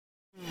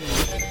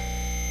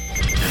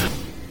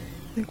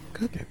think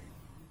we're cooking.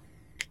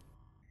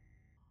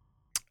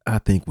 I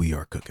think we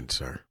are cooking,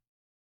 sir.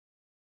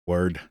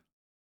 Word.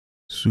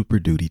 Super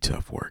duty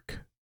tough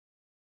work.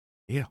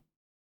 Yeah.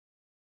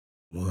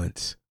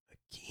 Once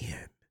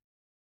again.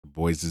 The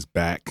boys is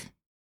back.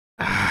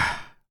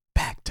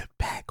 Back to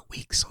back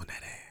weeks on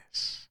that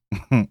ass.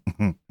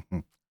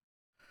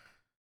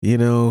 You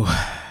know,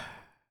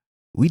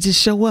 we just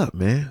show up,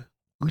 man.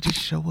 We just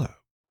show up.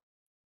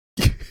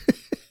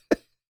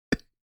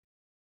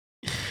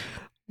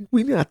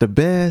 We not the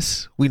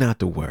best. We not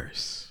the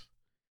worst.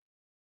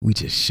 We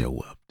just show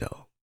up,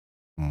 though.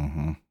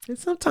 Mm-hmm. And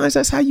sometimes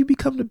that's how you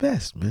become the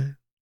best, man.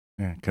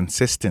 Yeah,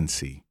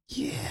 consistency.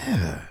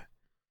 Yeah.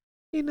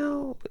 You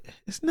know,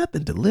 it's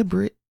nothing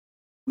deliberate.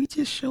 We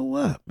just show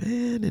up,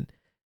 man, and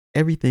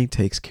everything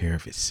takes care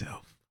of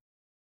itself.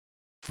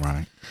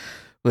 Right.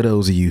 For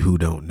those of you who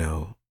don't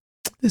know,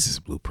 this is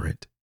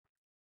Blueprint.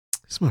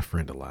 It's my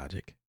friend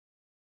Logic.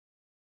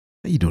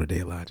 How you doing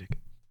today, Logic?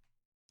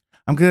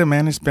 I'm good,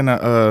 man. It's been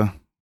a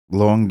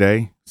long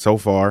day so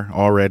far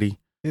already.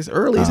 It's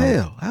early as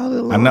hell. How's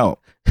it long? I know.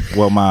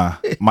 Well, my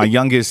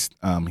youngest,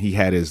 he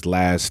had his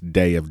last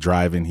day of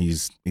driving. He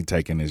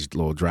taking his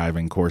little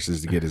driving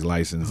courses to get his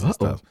license and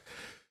stuff.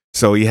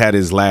 So he had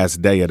his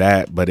last day of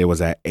that, but it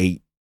was at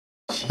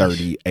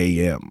 8:30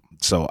 a.m.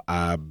 So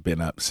I've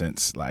been up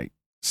since like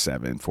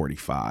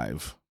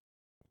 7:45.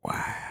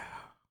 Wow.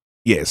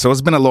 Yeah, so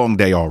it's been a long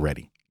day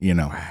already, you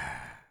know. Wow.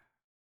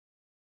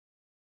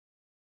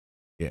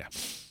 Yeah.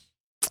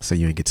 So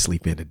you ain't get to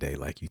sleep in today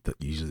like you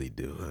usually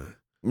do, huh?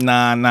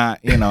 Nah.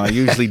 You know, I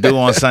usually do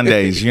on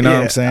Sundays. You know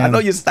what I'm saying? I know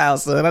your style,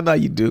 son. I know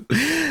you do.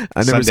 I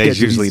never Sundays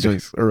schedule usually these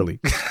joints early.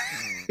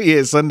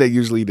 Yeah, Sunday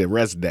usually the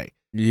rest day.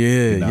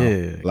 Yeah, You know,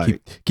 yeah.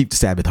 like- keep the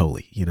Sabbath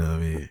holy. You know what I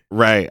mean?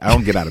 Right. I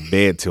don't get out of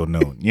bed till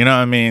noon. You know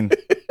what I mean?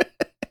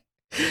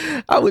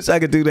 I wish I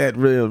could do that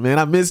real, man.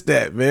 I miss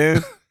that,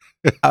 man.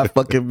 I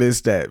fucking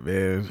miss that,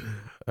 man.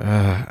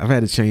 I've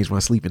had to change my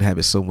sleeping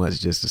habits so much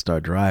just to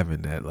start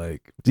driving that,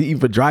 like, even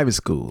for driving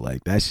school,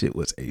 like that shit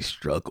was a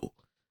struggle.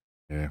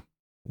 Yeah.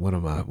 One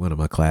of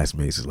my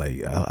classmates was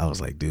like, I was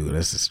like, dude,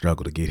 that's a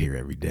struggle to get here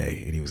every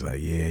day. And he was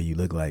like, yeah, you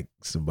look like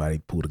somebody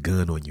pulled a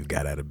gun on you,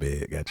 got out of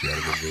bed, got you out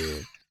of the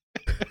bed.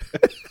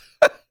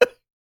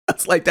 I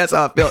was like, that's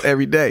how I felt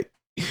every day.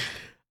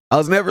 I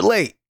was never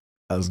late.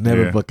 I was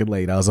never fucking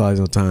late. I was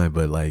always on time.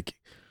 But like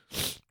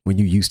when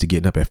you used to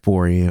getting up at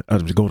 4 a.m., I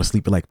was going to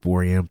sleep at like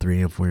 4 a.m., 3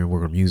 a.m., 4 a.m.,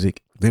 work on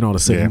music. Then all of a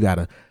sudden you got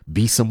to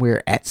be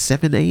somewhere at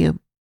 7 a.m.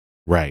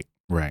 Right.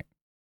 Your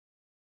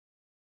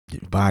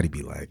body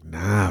be like,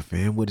 nah,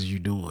 fam, what is you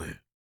doing?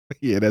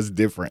 Yeah, that's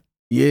different.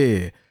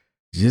 Yeah.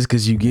 Just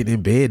because you get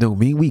in bed don't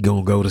mean we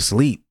gonna go to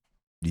sleep.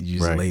 You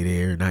just Right. lay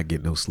there and not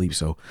get no sleep.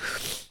 So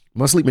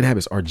my sleeping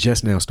habits are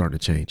just now starting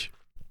to change.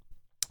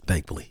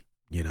 Thankfully,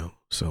 you know.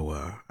 So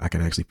I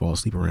can actually fall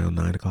asleep around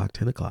 9 o'clock,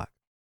 10 o'clock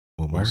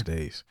on most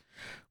days,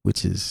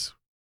 which is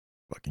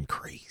fucking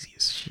crazy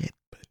as shit.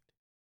 But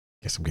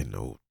I guess I'm getting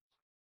old.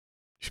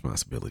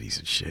 Responsibilities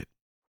and shit.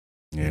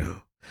 Yeah. You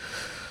know.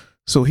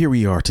 So here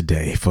we are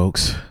today,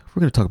 folks. We're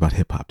going to talk about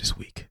hip hop this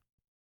week.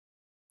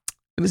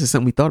 And this is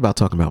something we thought about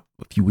talking about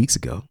a few weeks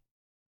ago,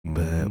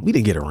 but we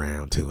didn't get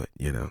around to it,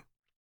 you know.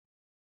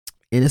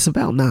 And it's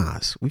about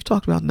Nas. We've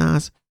talked about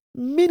Nas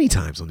many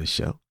times on this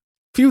show.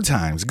 Few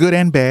times, good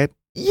and bad.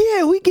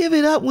 Yeah, we give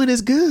it up when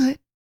it's good.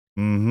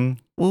 Mm-hmm.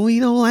 When we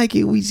don't like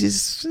it, we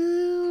just,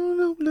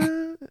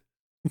 nah.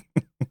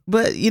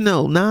 But, you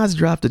know, Nas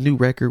dropped a new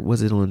record.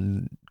 Was it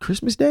on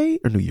Christmas Day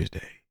or New Year's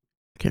Day?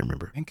 I can't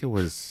remember. I think it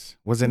was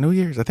it New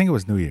Year's? I think it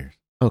was New Year's.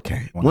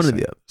 Okay, one of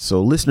the other.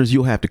 So listeners,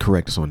 you'll have to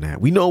correct us on that.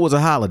 We know it was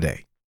a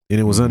holiday and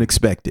it was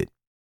unexpected.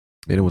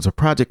 And it was a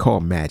project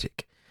called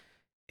Magic.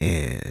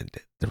 And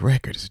the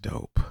record is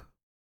dope.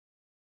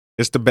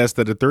 It's the best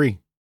of the three.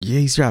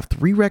 Yeah, he's dropped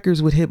 3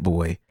 records with Hit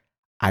Boy.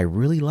 I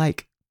really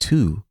like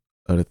 2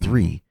 of the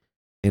 3.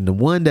 And the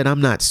one that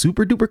I'm not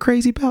super duper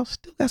crazy about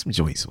still got some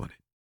joints on it.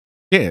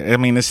 Yeah, I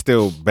mean, it's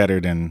still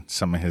better than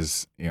some of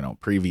his,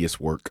 previous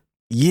work.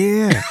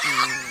 Yeah.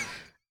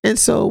 And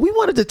so we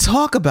wanted to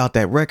talk about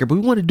that record, but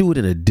we want to do it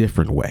in a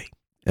different way.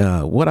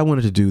 What I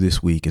wanted to do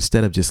this week,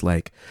 instead of just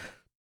like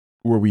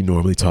where we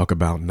normally talk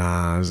about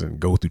Nas and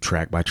go through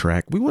track by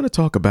track, we want to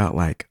talk about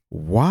like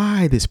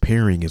why this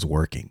pairing is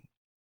working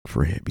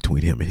for him,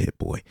 between him and Hit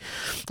Boy.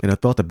 And I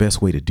thought the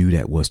best way to do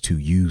that was to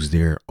use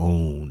their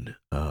own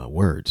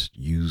words,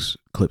 use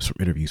clips from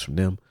interviews from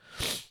them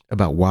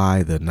about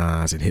why the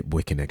Nas and Hit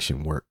Boy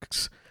connection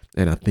works.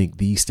 And I think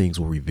these things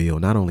will reveal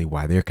not only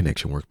why their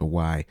connection works, but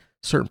why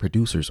certain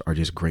producers are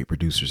just great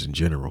producers in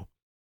general,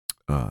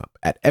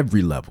 at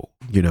every level,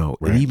 you know,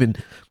 right. And even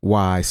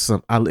why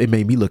it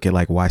made me look at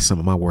like why some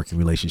of my working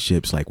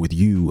relationships, like with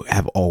you,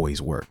 have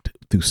always worked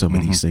through some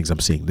of these things I'm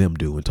seeing them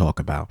do and talk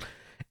about.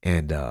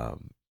 And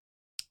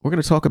we're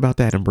going to talk about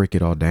that and break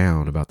it all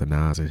down about the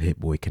Nas and Hit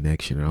Boy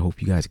connection. And I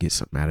hope you guys get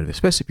something out of it,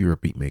 especially if you're a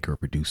beat maker or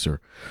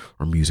producer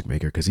or music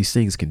maker, because these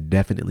things can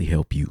definitely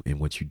help you in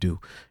what you do.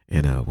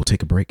 And we'll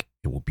take a break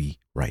and we'll be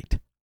right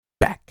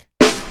back.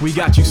 We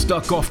got you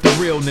stuck off the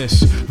realness,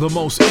 the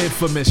most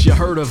infamous, you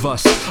heard of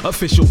us.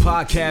 Official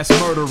podcast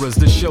murderers,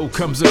 the show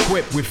comes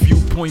equipped with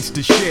viewpoints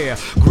to share.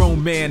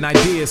 Grown man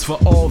ideas for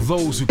all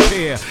those who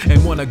care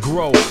and wanna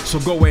grow, so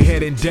go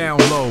ahead and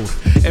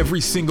download.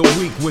 Every single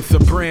week with a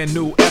brand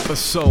new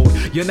episode.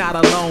 You're not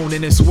alone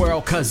in this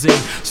world, cousin,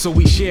 so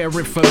we share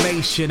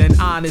information and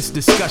honest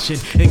discussion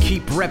and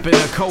keep repping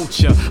the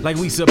culture like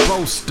we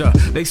supposed to.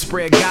 They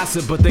spread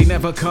gossip, but they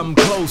never come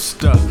close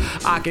to.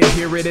 I can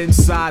hear it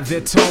inside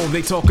their tone.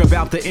 They talk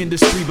about the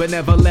industry but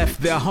never left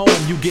their home.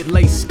 You get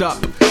laced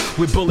up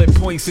with bullet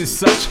points and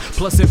such,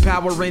 plus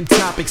empowering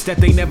topics that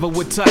they never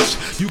would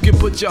touch. You can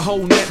put your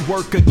whole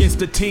network against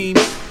the team,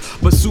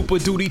 but Super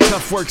Duty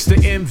Tough Work's the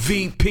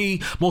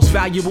MVP. Most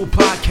valuable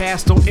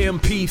podcast on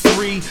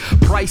MP3.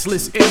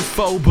 Priceless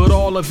info, but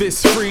all of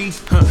it's free.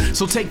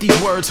 So take these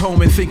words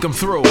home and think them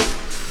through.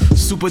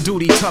 Super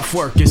Duty Tough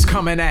Work is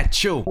coming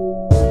at you.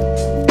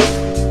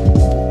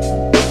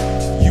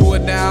 You are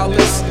now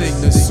listening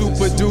to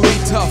Super Duty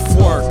Tough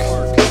Work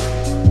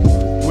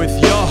with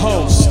your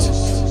host,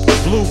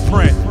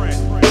 Blueprint.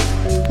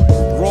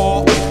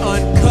 Raw and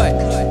uncut.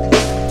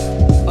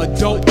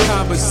 Adult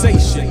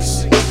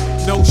conversations.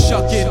 No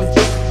shucking,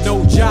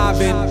 no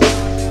jiving,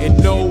 and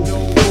no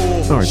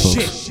bullshit. All right,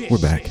 folks, we're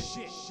back.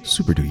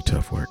 Super Duty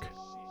Tough Work.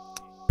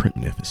 Print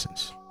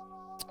Magnificence.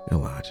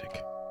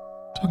 Illogic.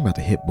 Talking about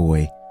the Hit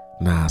Boy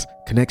Nas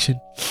connection.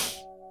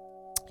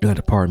 You'll have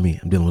to pardon me.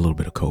 I'm dealing with a little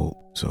bit of cold,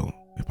 so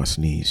if I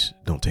sneeze,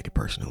 don't take it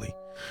personally.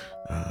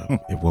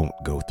 It won't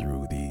go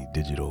through the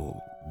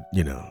digital,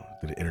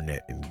 through the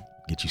internet and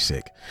get you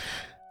sick.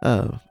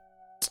 But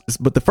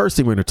the first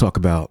thing we're going to talk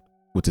about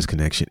with this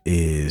connection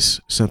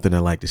is something I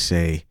like to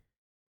say.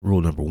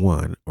 Rule number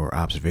one, or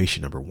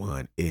observation number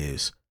one,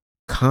 is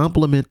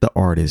compliment the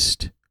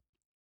artist,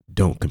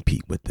 don't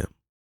compete with them.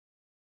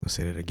 I'll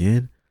say that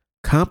again.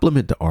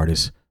 Compliment the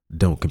artist,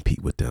 don't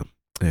compete with them.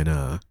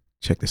 And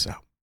check this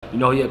out. You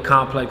know, he a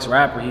complex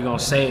rapper. He gonna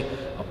say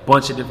a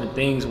bunch of different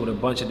things with a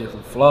bunch of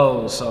different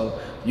flows. So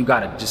you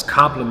gotta just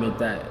compliment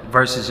that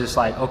versus just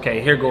like,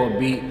 okay, here go a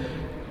beat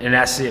and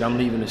that's it. I'm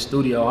leaving the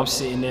studio. I'm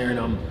sitting there and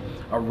I'm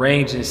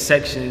arranging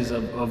sections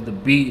of the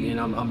beat and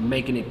I'm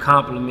making it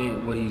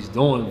complement what he's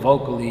doing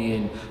vocally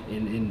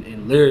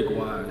and lyric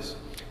wise.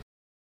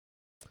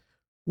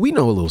 We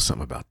know a little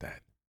something about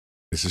that.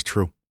 This is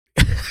true.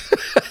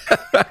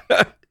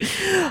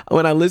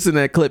 When I listened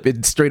to that clip,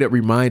 it straight up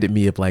reminded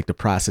me of like the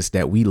process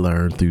that we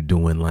learned through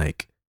doing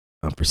like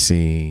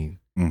Unforeseen,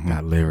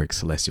 Got Lyrics,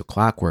 Celestial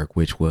Clockwork,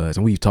 which was,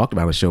 and we've talked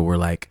about a show where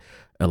like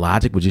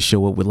Illogic would just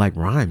show up with like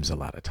rhymes a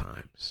lot of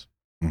times.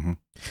 Mm-hmm.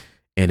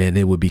 And then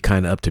it would be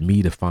kind of up to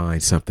me to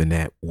find something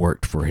that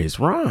worked for his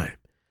rhyme.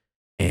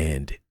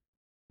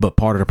 But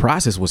part of the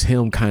process was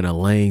him kind of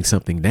laying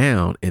something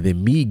down and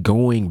then me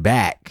going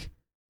back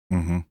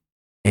and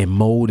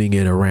molding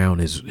it around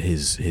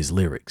his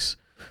lyrics.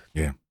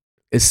 Yeah.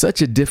 It's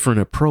such a different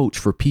approach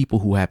for people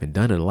who haven't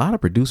done it. A lot of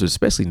producers,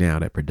 especially now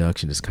that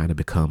production has kind of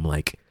become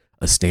like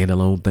a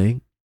standalone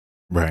thing.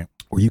 Right.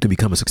 Where you can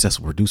become a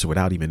successful producer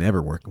without even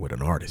ever working with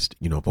an artist,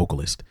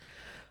 vocalist.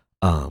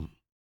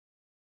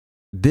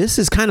 This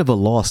is kind of a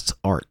lost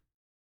art.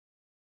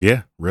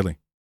 Yeah, really.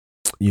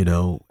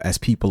 As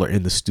people are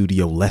in the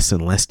studio less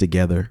and less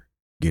together,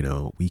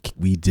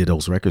 we did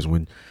those records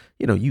when,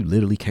 you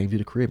literally came to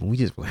the crib and we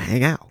just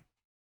hang out.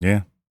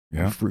 Yeah.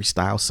 Yeah.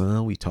 Freestyle,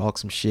 son. We talk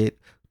some shit,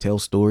 tell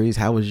stories.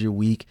 How was your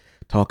week?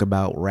 Talk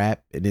about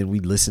rap. And then we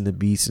listen to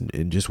beats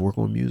and just work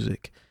on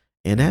music.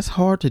 And that's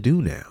hard to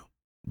do now.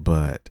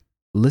 But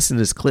listen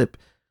to this clip.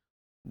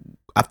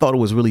 I thought it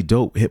was really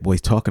dope. Hit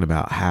Boy's talking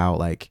about how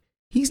like,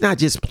 he's not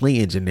just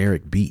playing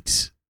generic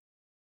beats,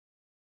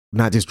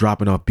 not just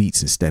dropping off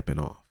beats and stepping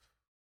off.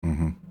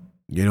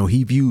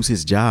 He views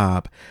his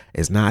job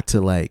as not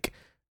to like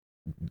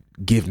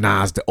give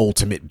Nas the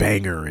ultimate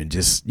banger and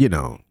just,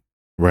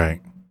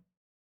 Right.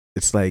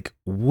 It's like,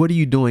 what are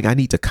you doing? I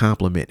need to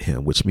compliment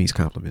him, which means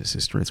compliments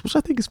his strengths, which I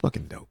think is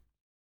fucking dope.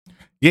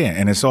 Yeah,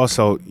 and it's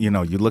also, you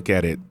look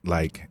at it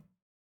like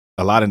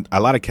a lot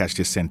of cats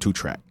just send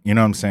 2-track. You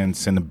know what I'm saying?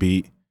 Send a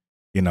beat,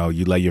 you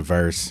lay your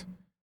verse,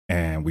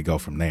 and we go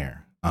from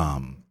there.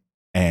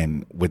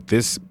 And with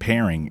this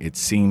pairing, it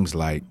seems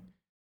like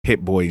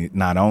Hit Boy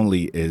not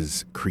only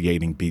is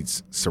creating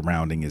beats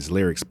surrounding his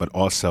lyrics, but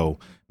also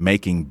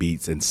making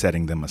beats and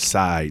setting them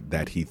aside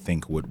that he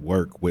think would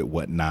work with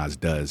what Nas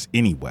does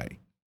anyway.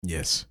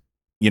 Yes.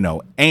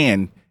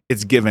 And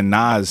it's given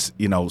Nas,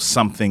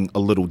 something a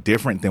little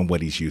different than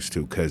what he's used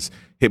to, because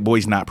Hit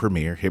Boy's not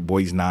Premier. Hit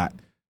Boy's not,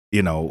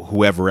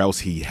 whoever else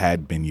he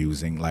had been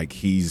using. Like,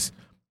 he's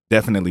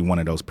definitely one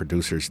of those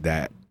producers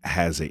that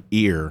has an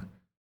ear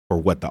for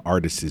what the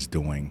artist is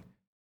doing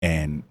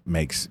and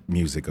makes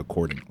music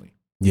accordingly.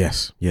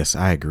 Yes,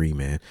 I agree,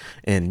 man.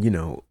 And,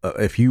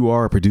 if you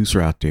are a producer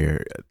out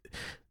there,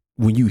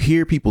 when you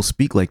hear people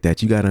speak like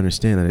that, you got to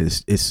understand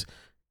that it's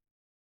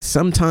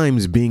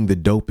sometimes being the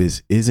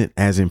dopest isn't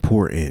as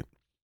important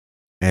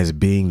as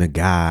being the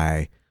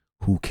guy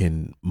who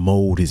can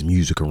mold his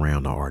music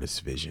around the artist's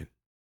vision.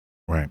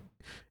 Right.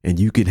 And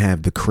you can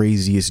have the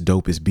craziest,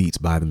 dopest beats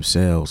by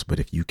themselves, but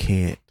if you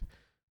can't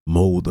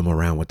mold them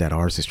around what that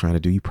artist is trying to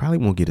do, you probably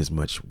won't get as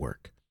much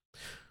work.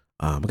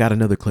 I got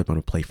another clip I'm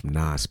gonna play from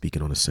Nas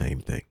speaking on the same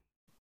thing.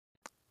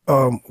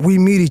 We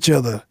meet each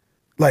other.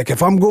 Like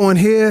if I'm going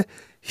here,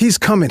 he's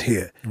coming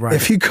here. Right.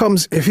 If he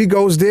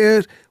goes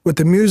there with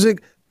the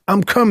music,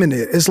 I'm coming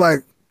there. It's like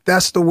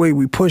that's the way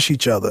we push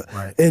each other.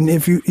 Right. And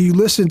if you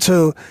listen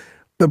to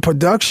the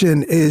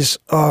production is,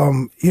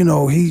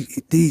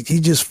 he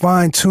just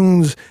fine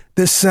tunes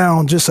this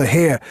sound just a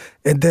hair,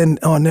 and then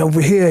on over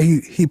here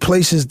he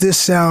places this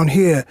sound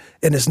here,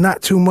 and it's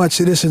not too much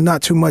of this and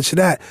not too much of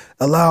that.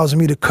 Allows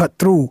me to cut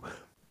through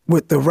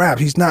with the rap.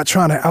 He's not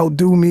trying to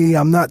outdo me.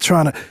 I'm not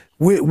trying to.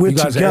 We're You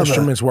guys together. are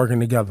instruments working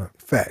together.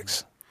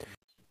 Facts.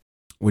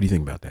 What do you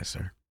think about that,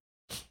 sir?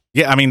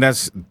 Yeah, I mean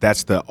that's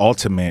the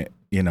ultimate,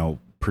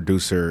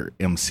 producer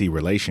MC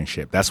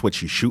relationship. That's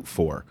what you shoot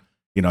for.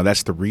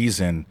 That's the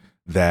reason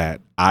that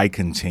I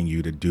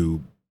continue to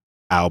do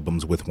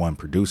albums with one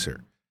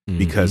producer,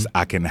 because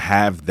I can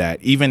have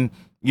that. Even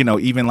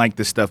like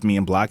the stuff me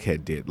and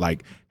Blockhead did,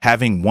 like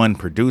having one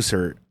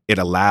producer, it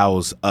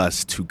allows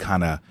us to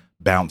kind of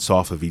bounce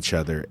off of each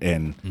other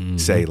and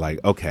say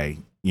like, okay,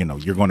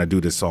 you're going to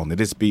do this song to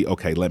this beat.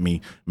 Okay, let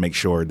me make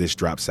sure this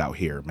drops out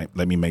here.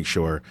 Let me make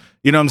sure,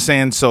 you know what I'm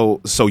saying?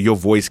 So your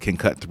voice can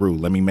cut through.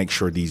 Let me make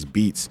sure these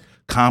beats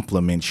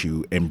complement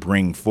you and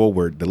bring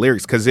forward the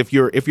lyrics. Because if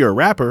you're a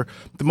rapper,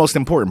 the most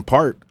important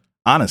part,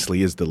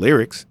 honestly, is the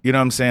lyrics. You know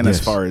what I'm saying?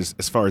 Yes.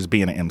 As far as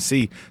being an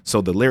MC.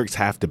 So the lyrics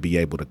have to be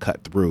able to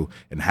cut through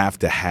and have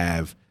to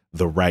have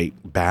the right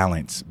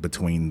balance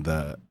between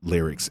the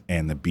lyrics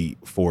and the beat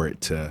for it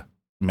to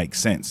make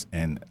sense.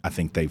 And I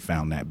think they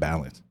found that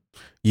balance.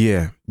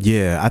 Yeah.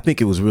 I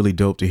think it was really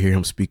dope to hear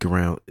him speak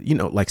around,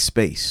 like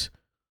space.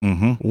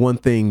 One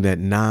thing that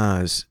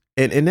Nas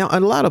and now a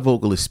lot of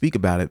vocalists speak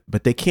about it,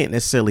 but they can't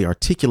necessarily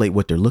articulate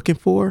what they're looking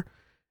for.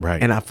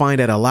 Right. And I find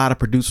that a lot of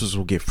producers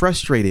will get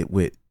frustrated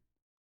with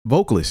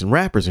vocalists and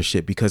rappers and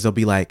shit because they'll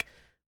be like,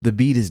 the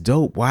beat is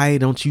dope. Why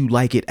don't you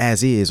like it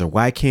as is? Or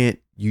why can't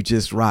you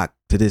just rock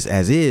to this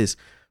as is?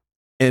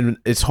 And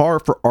it's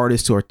hard for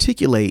artists to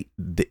articulate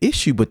the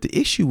issue, but the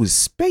issue is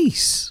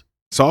space.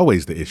 It's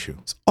always the issue.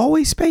 It's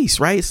always space,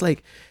 right? It's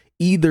like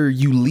either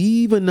you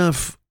leave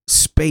enough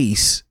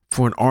space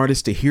for an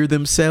artist to hear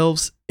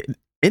themselves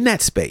in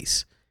that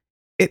space.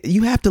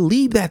 You have to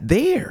leave that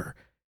there.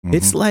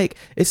 It's like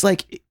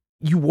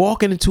you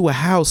walking into a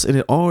house and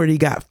it already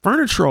got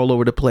furniture all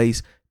over the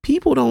place.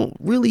 People don't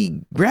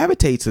really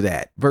gravitate to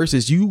that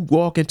versus you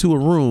walk into a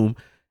room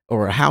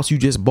or a house you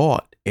just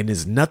bought and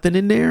there's nothing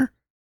in there.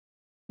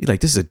 You're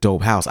like, this is a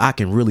dope house. I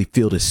can really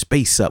fill the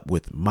space up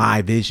with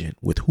my vision,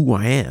 with who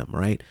I am,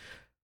 right?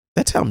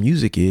 That's how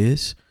music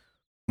is.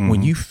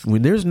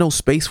 When there's no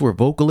space for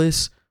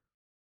vocalists,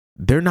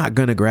 they're not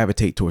going to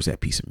gravitate towards that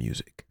piece of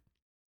music.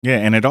 Yeah,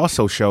 and it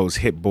also shows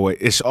Hit Boy.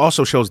 It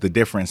also shows the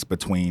difference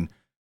between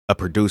a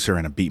producer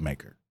and a beat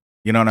maker.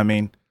 You know what I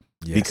mean?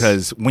 Yes.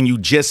 Because when you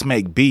just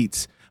make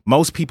beats,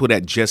 most people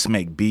that just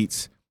make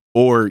beats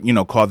or,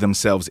 call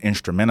themselves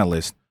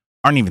instrumentalists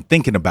aren't even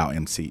thinking about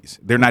MCs.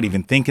 They're not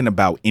even thinking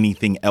about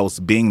anything else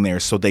being there.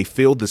 So they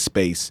fill the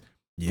space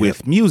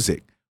with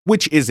music,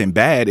 which isn't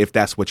bad if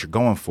that's what you're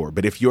going for.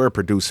 But if you're a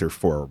producer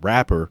for a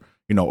rapper,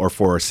 or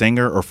for a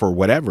singer or for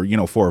whatever,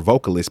 for a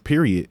vocalist,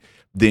 period,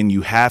 then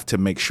you have to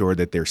make sure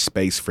that there's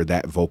space for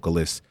that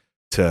vocalist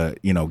to,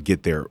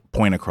 get their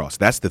point across.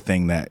 That's the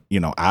thing that,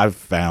 I've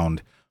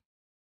found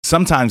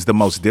sometimes the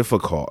most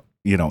difficult,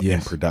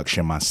 in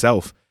production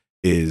myself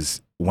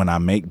is when I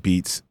make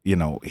beats,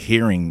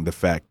 hearing the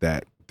fact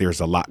that there's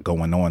a lot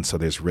going on, so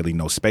there's really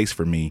no space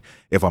for me.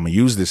 If I'm gonna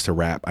use this to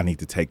rap, I need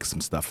to take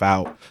some stuff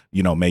out,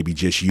 maybe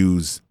just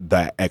use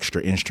that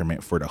extra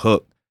instrument for the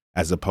hook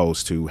as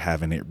opposed to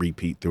having it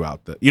repeat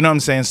throughout the, you know what I'm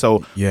saying?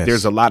 So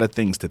there's a lot of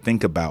things to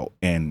think about.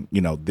 And,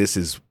 this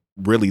is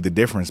really the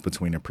difference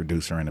between a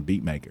producer and a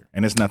beat maker.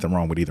 And there's nothing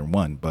wrong with either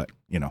one, but,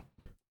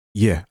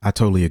 Yeah, I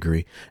totally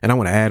agree. And I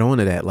want to add on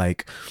to that.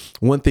 Like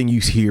one thing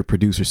you hear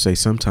producers say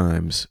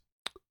sometimes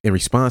in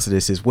response to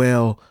this is,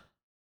 well,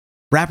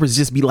 rappers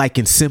just be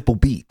liking simple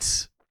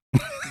beats.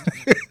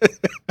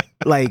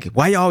 Like,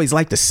 why you always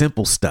like the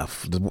simple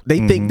stuff? They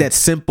think that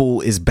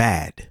simple is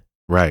bad.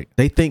 Right.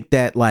 They think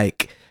that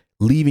like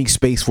leaving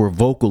space for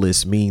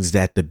vocalists means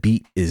that the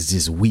beat is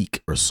just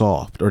weak or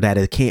soft or that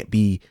it can't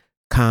be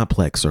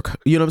complex or,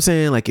 you know what I'm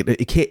saying? Like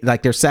it can't,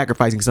 like they're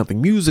sacrificing something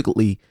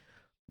musically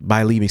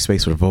by leaving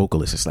space for the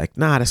vocalists. It's like,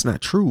 nah, that's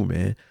not true,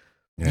 man.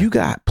 Yeah. You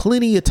got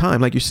plenty of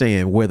time, like you're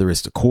saying, whether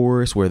it's the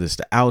chorus, whether it's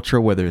the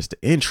outro, whether it's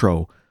the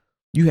intro,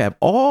 you have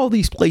all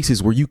these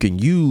places where you can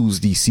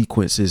use these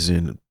sequences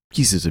and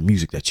pieces of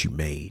music that you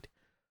made.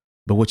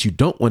 But what you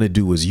don't want to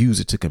do is use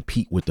it to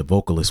compete with the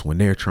vocalists when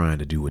they're trying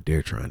to do what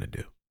they're trying to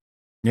do.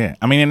 Yeah.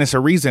 I mean, and it's a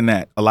reason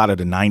that a lot of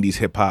the 90s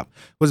hip hop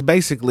was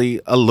basically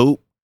a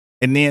loop.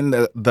 And then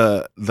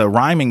the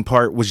rhyming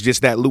part was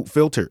just that loop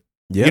filter.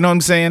 Yep. You know what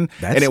I'm saying?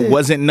 And it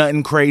wasn't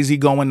nothing crazy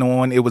going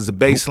on. It was the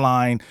bass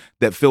line,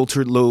 that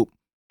filtered loop,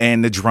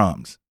 and the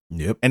drums.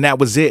 Yep. And that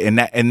was it. And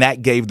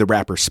that gave the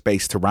rapper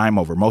space to rhyme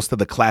over. Most of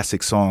the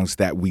classic songs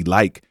that we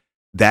like,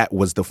 that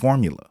was the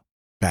formula.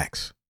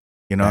 Facts.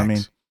 You know what I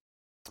mean?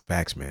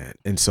 Facts, man.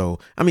 And so,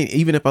 I mean,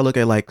 even if I look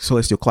at like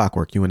Celestial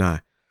Clockwork, you and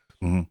I,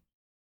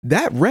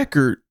 that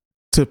record,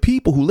 to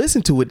people who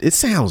listen to it, it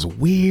sounds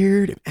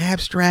weird and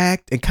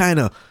abstract and kind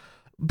of,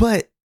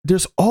 but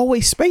there's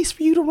always space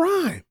for you to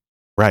rhyme.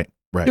 Right.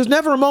 There's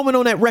never a moment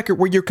on that record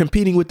where you're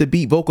competing with the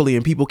beat vocally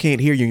and people can't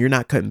hear you and you're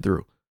not cutting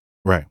through.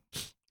 Right.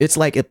 It's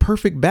like a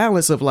perfect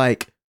balance of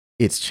like,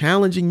 it's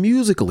challenging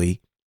musically,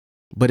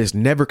 but it's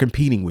never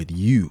competing with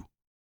you.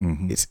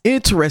 It's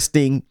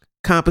interesting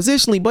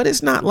compositionally, but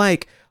it's not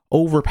like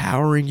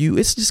overpowering you.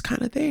 It's just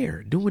kind of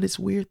there doing its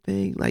weird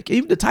thing. Like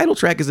even the title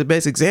track is the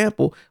best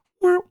example.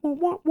 Weird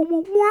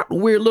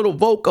little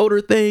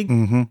vocoder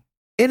thing.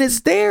 And it's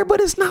there, but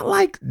it's not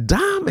like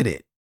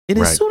dominant. And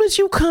as soon as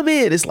you come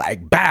in, it's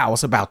like, bow,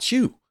 it's about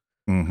you.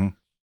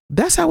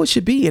 That's how it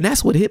should be. And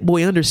that's what Hit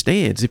Boy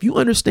understands. If you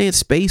understand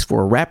space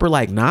for a rapper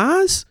like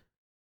Nas,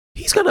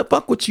 he's going to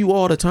fuck with you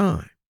all the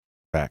time.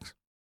 Facts.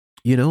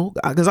 You know,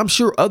 because I'm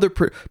sure other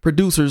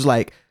producers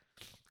like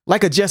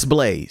a Just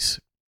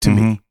Blaze to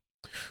me.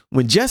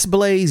 When Just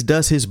Blaze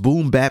does his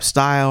boom bap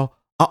style,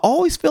 I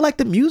always feel like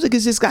the music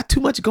has just got too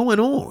much going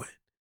on.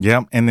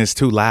 Yeah, and it's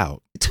too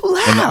loud. Too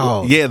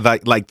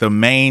loud. Like the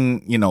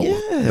main,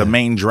 the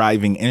main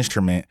driving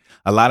instrument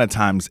a lot of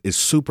times is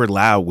super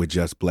loud with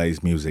Just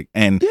Blaze music.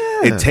 And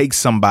it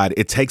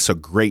takes a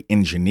great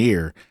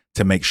engineer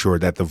to make sure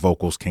that the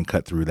vocals can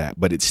cut through that.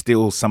 But it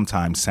still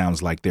sometimes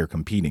sounds like they're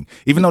competing.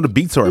 Even though the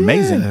beats are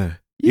amazing.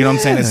 You know what I'm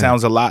saying? It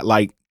sounds a lot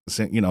like,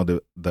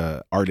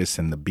 the artist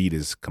and the beat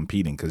is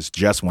competing because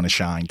Just want to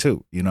shine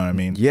too. You know what I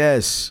mean?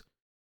 Yes.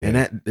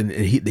 And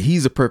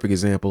he's a perfect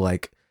example,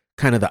 like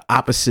kind of the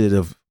opposite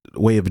of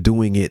way of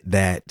doing it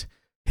that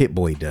Hit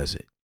Boy does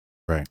it.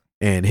 Right.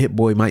 And Hit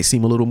Boy might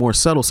seem a little more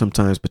subtle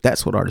sometimes, but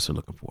that's what artists are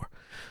looking for.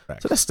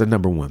 Right. So that's the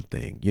number one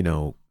thing,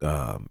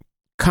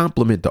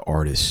 compliment the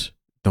artist,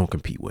 don't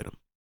compete with them.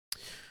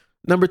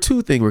 Number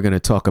two thing we're going to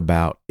talk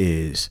about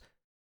is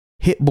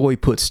Hit Boy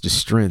puts the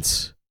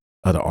strengths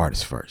of the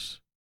artist first.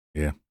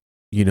 Yeah.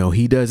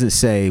 He doesn't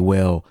say,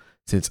 well,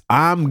 since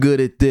I'm good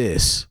at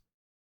this,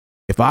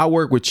 if I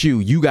work with you,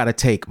 you got to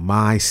take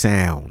my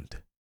sound.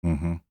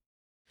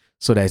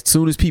 So that as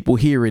soon as people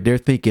hear it, they're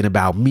thinking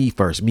about me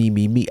first,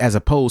 me, as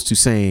opposed to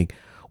saying,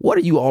 what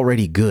are you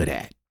already good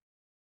at?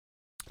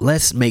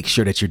 Let's make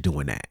sure that you're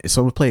doing that. And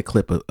so I'm going to play a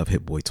clip of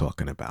Hit Boy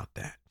talking about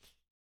that.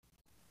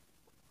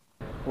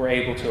 We're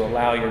able to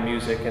allow your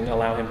music and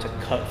allow him to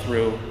cut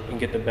through and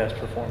get the best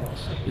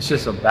performance. It's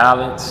just a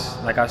balance.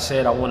 Like I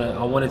said, I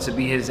want it to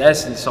be his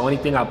essence. So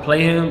anything I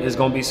play him is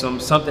gonna be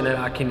something that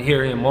I can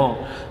hear him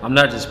on. I'm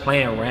not just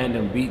playing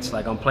random beats.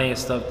 Like I'm playing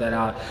stuff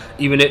that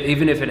even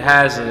if it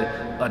has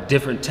a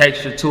different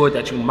texture to it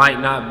that you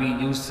might not be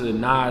used to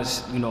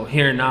Nas,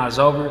 hearing Nas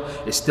over,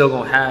 it's still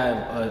gonna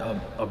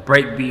have a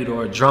break beat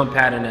or a drum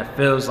pattern that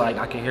feels like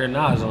I can hear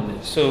Nas on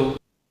this. So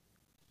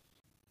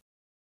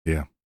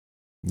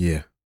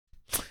yeah.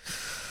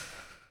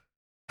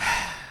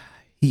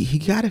 He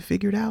got it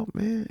figured out,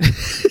 man.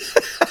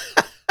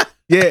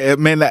 Yeah,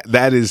 man,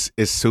 that is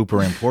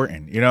super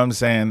important. You know what I'm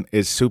saying?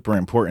 It's super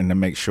important to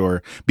make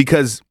sure,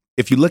 because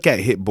if you look at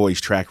Hit Boy's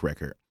track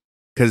record,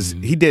 because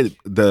he did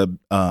the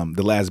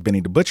last Benny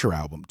the Butcher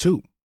album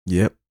too.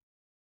 Yep.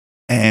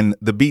 And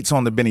the beats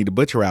on the Benny the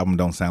Butcher album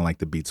don't sound like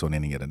the beats on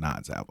any of the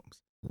Nas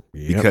albums.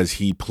 Yep. Because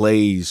he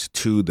plays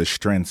to the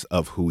strengths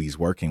of who he's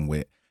working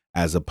with,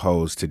 as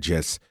opposed to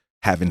just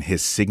having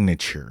his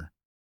signature,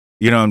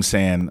 you know what I'm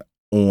saying,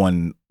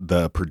 on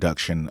the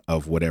production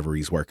of whatever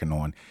he's working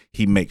on.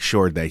 He makes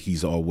sure that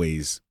he's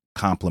always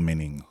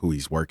complimenting who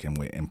he's working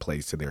with and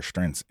plays to their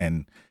strengths.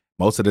 And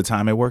most of the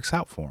time it works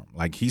out for him.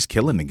 Like he's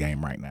killing the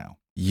game right now.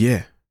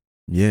 Yeah.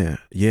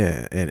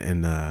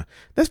 And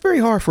that's very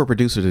hard for a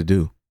producer to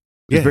do.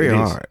 It's very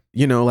hard.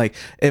 Like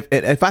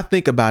if I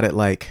think about it,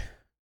 like,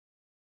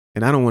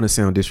 and I don't want to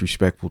sound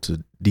disrespectful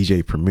to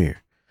DJ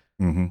Premier,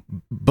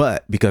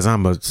 but because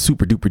I'm a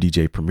super duper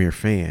DJ Premier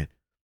fan,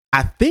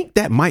 I think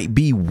that might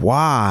be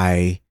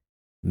why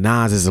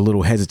Nas is a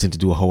little hesitant to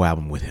do a whole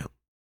album with him.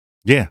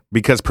 Yeah,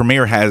 because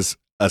Premier has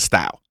a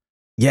style.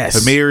 Yes.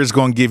 Premier is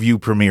going to give you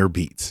Premier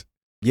beats.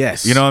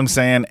 Yes. You know what I'm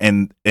saying?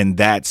 And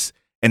that's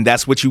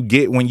what you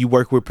get when you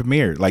work with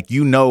Premier. Like,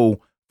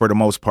 for the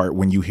most part,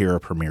 when you hear a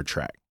Premier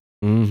track.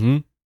 You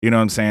know what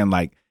I'm saying?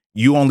 Like,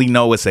 you only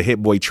know it's a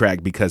Hit Boy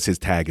track because his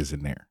tag is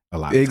in there a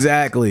lot.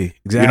 Exactly.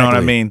 You know what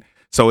I mean?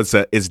 So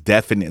it's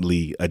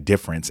definitely a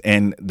difference,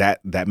 and that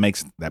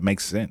makes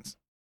sense.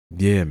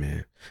 Yeah,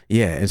 man.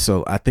 Yeah, and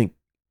so I think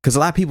because a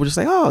lot of people just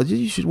say, "Oh,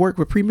 you should work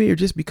with Premier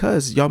just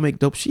because y'all make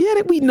dope shit."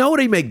 Yeah, we know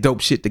they make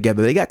dope shit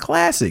together. They got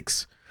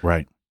classics,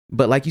 right?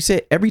 But like you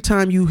said, every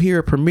time you hear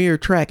a Premier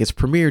track, it's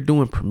Premier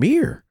doing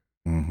Premier.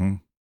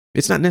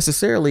 It's not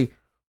necessarily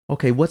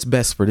okay. What's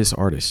best for this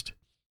artist?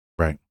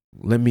 Right.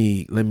 Let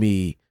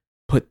me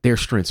put their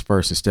strengths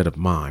first instead of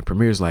mine.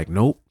 Premier's like,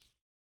 nope,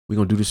 we're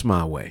gonna do this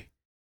my way.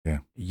 Yeah.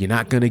 You're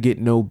not going to get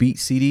no beat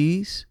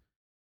CDs.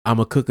 I'm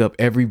going to cook up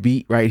every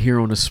beat right here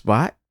on the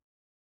spot.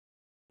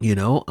 You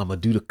know, I'm going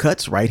to do the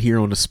cuts right here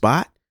on the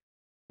spot.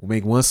 We'll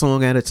make one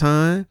song at a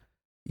time,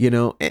 you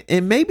know,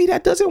 and maybe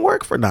that doesn't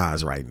work for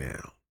Nas right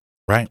now.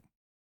 Right.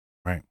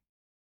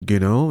 You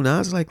know,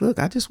 Nas like, look,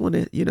 I just want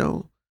to, you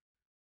know,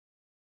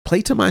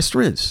 play to my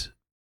strengths.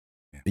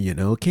 You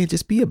know, it can't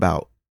just be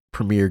about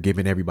Premier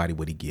giving everybody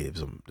what he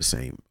gives them the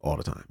same all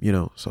the time, you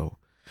know? So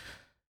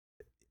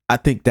I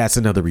think that's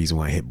another reason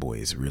why Hit Boy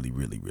is really,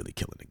 really, really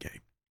killing the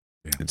game.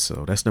 Yeah. And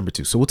so that's number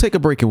 2. So we'll take a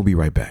break and we'll be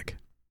right back.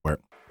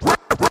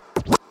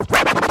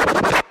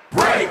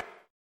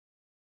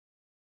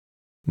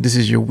 This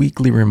is your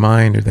weekly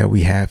reminder that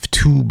we have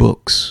 2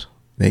 books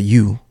that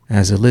you,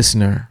 as a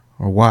listener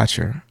or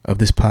watcher of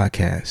this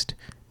podcast,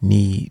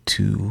 need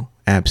to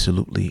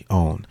absolutely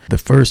own. The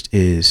first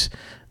is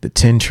The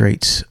 10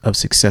 Traits of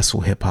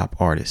Successful Hip Hop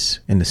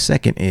Artists, and the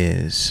second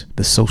is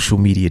The Social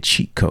Media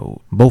Cheat Code.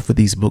 Both of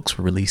these books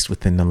were released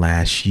within the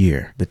last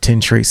year. The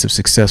 10 Traits of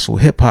Successful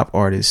Hip Hop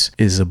Artists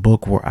is a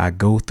book where I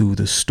go through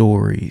the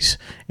stories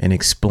and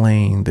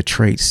explain the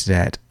traits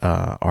that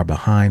are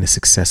behind the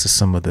success of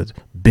some of the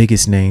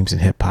biggest names in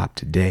hip hop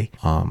today.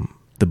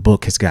 The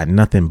book has got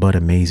nothing but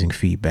amazing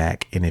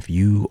feedback. And if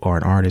you are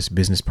an artist,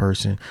 business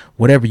person,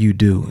 whatever you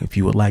do, if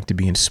you would like to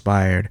be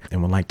inspired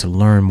and would like to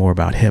learn more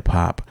about hip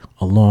hop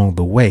along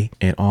the way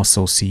and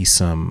also see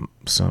some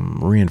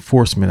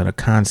reinforcement of the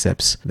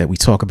concepts that we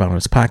talk about on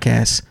this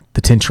podcast, The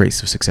 10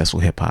 Traits of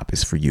Successful Hip Hop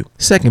is for you.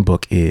 Second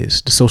book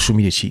is The Social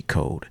Media Cheat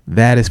Code.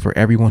 That is for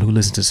everyone who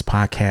listens to this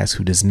podcast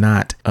who does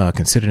not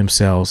consider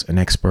themselves an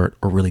expert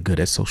or really good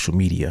at social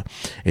media.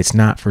 It's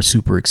not for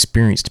super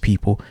experienced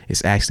people.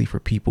 It's actually for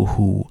people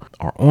who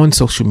are on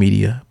social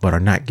media but are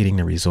not getting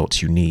the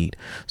results you need.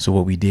 So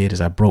what we did is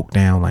I broke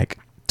down like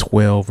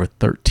 12 or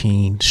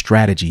 13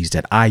 strategies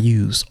that I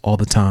use all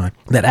the time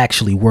that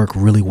actually work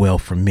really well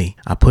for me.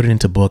 I put it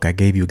into book. I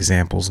gave you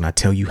examples and I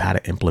tell you how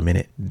to implement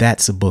it.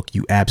 That's a book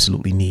you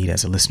absolutely need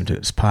as a listener to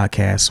this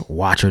podcast,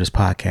 watcher of this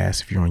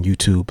podcast. If you're on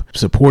YouTube,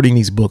 supporting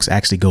these books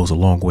actually goes a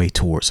long way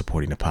towards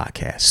supporting the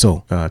podcast.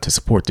 So to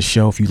support the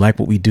show, if you like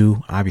what we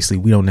do, obviously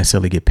we don't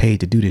necessarily get paid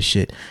to do this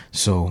shit.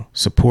 So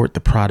support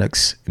the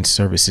products and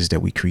services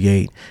that we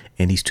create.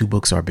 And these 2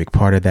 books are a big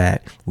part of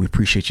that. We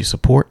appreciate your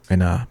support,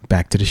 and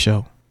back to the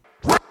show.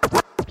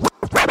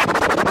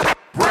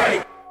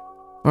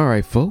 All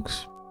right,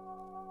 folks.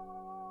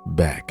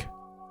 Back.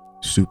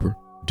 Super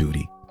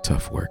Duty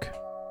Tough Work.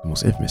 The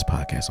most infamous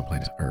podcast on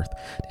planet Earth.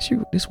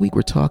 This week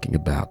we're talking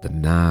about the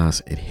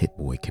Nas and Hit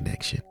Boy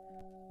connection.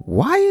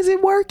 Why is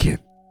it working?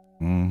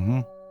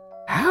 Mm-hmm.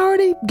 How are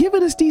they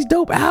giving us these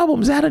dope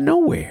albums out of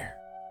nowhere?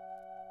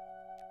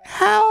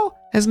 How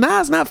has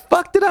Nas not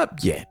fucked it up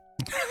yet?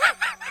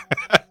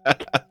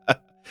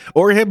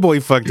 Or Hit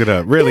Boy fucked it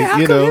up, really. Yeah, how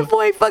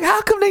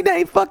come they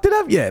ain't fucked it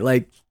up yet?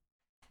 Like,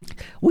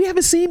 we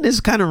haven't seen this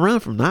kind of run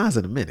from Nas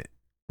in a minute.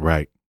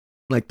 Right.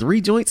 Like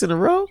 3 joints in a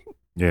row?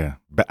 Yeah.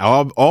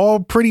 All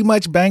pretty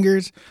much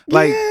bangers.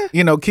 Like,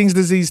 you know, King's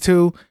Disease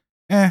 2.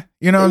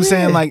 You know what I'm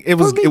saying? Like, it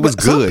was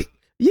good.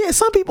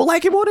 Some people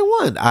like it more than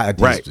one. I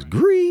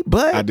disagree,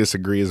 but I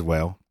disagree as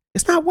well.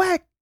 It's not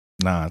whack.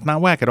 Nah, it's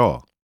not whack at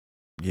all.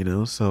 You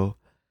know, so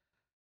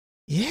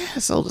yeah,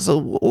 so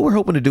what we're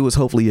hoping to do is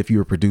hopefully if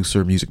you're a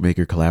producer, music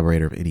maker,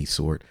 collaborator of any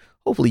sort,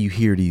 hopefully you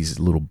hear these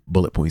little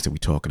bullet points that we're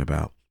talking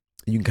about.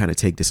 You can kind of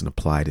take this and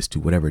apply this to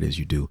whatever it is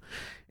you do.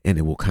 And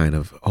it will kind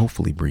of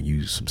hopefully bring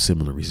you some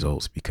similar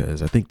results,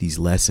 because I think these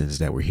lessons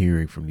that we're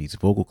hearing from these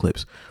vocal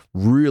clips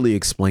really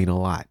explain a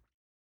lot.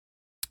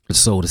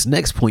 So this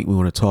next point we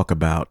want to talk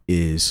about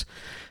is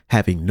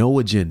having no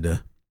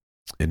agenda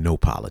and no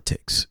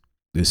politics.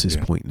 This is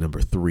point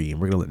number 3. And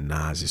we're going to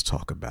let Nas just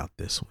talk about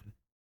this one.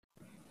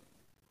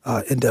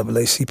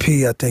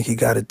 NAACP, I think he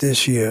got it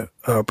this year,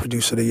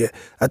 producer of the year.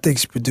 I think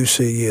he's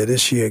producer of the year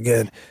this year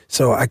again.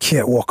 So I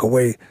can't walk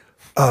away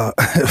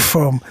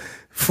from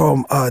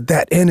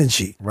that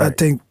energy. Right. I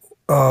think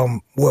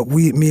what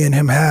me and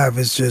him have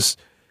is just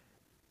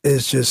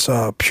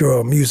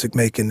pure music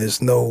making.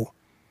 There's no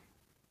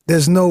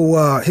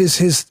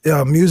his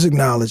music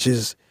knowledge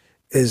is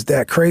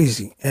that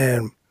crazy.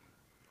 And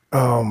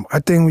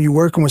I think when you're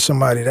working with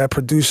somebody, that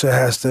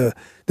producer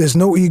there's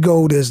no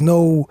ego, there's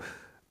no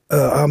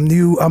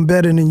I'm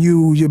better than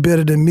you, you're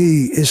better than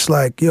me. It's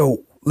like,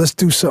 yo, let's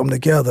do something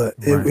together.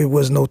 Right. It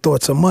was no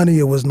thoughts of money,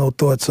 it was no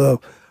thoughts of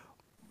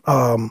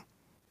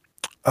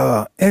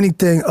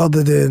anything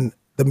other than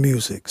the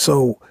music.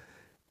 So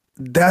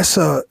that's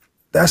a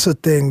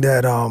thing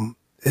that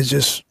is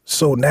just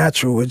so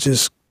natural. It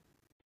just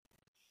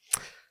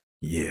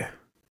yeah.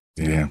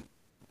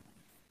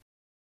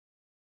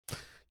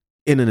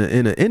 In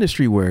an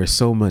industry where there's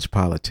so much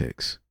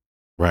politics,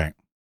 right?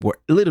 Where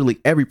literally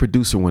every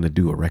producer want to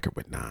do a record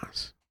with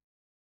Nas.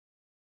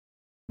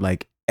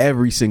 Like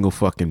every single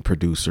fucking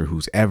producer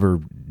who's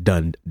ever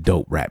done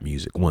dope rap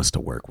music wants to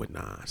work with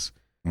Nas.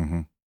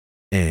 Mm-hmm.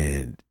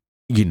 And,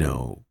 you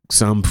know,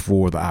 some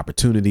for the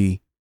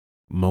opportunity,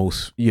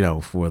 most, you know,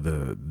 for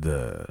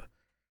the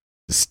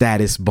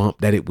status bump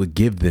that it would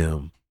give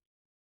them.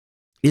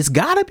 it's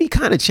gotta be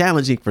kind of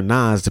challenging for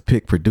Nas to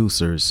pick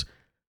producers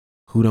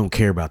who don't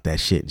care about that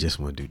shit and just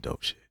want to do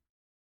dope shit.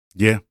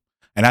 Yeah.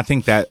 And I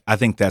think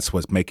that's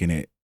what's making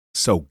it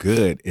so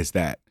good is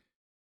that,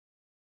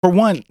 for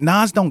one,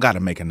 Nas don't got to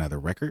make another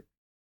record.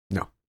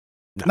 No.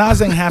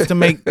 Nas ain't have to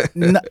make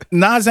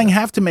Nas ain't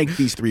have to make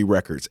these 3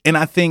 records. And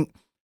I think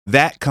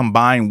that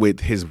combined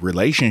with his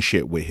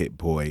relationship with Hit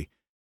Boy,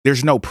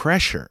 there's no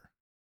pressure.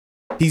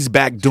 He's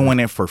back doing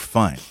it for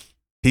fun.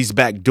 He's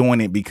back doing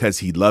it because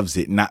he loves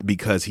it, not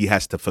because he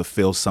has to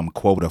fulfill some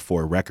quota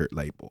for a record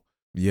label.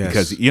 Yes.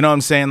 Because, you know what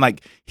I'm saying?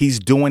 Like, he's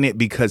doing it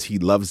because he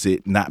loves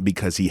it, not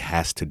because he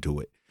has to do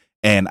it.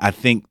 And I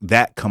think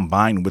that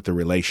combined with the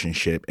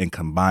relationship and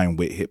combined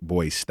with Hit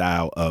Boy's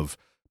style of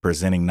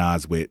presenting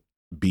Nas with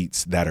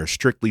beats that are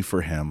strictly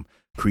for him,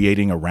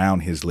 creating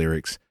around his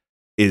lyrics,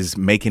 is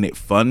making it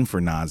fun for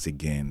Nas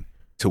again,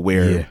 to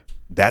where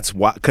that's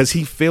why, because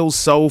he feels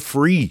so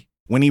free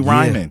when he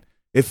rhyming.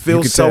 It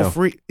feels so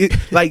free.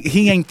 Like,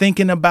 he ain't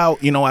thinking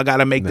about, I got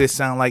to make this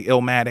sound like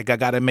Illmatic. I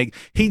got to make,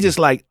 he just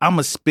like, I'm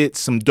going to spit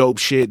some dope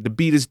shit. The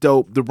beat is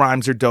dope. The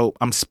rhymes are dope.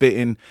 I'm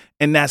spitting.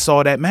 And that's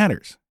all that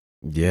matters.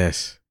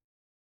 Yes.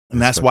 And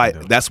that's why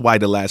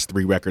the last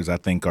 3 records, I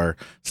think, are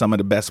some of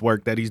the best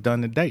work that he's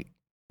done to date.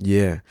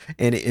 Yeah.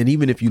 And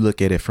even if you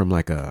look at it from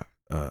like a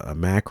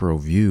macro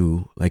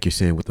view, like you're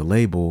saying with the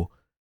label,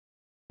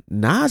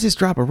 Nas just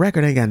dropped a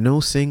record, ain't got no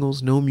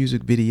singles, no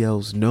music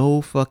videos,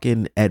 no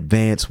fucking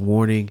advance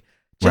warning.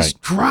 Just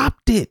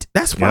dropped it.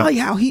 That's probably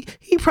how he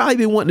probably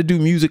been wanting to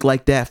do music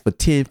like that for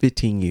 10,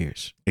 15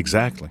 years.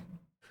 Exactly.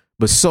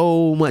 But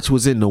so much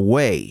was in the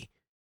way.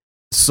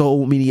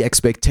 So many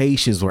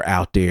expectations were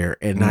out there.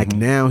 And like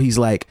now he's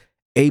like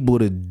able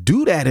to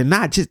do that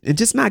and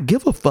just not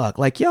give a fuck.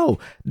 Like, yo,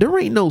 there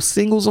ain't no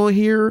singles on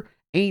here.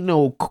 Ain't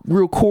no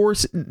real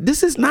chorus.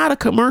 This is not a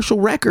commercial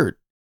record.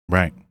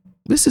 Right.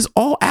 This is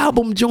all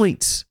album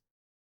joints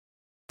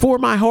for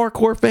my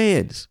hardcore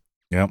fans.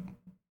 Yep.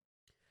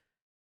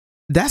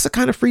 That's the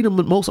kind of freedom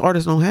that most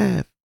artists don't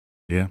have.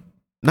 Yeah.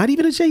 Not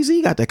even a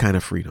Jay-Z got that kind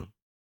of freedom.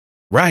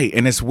 Right.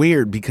 And it's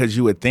weird because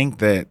you would think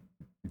that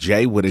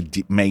Jay would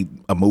have made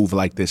a move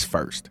like this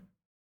first.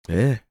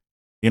 Yeah.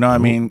 You know what I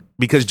mean?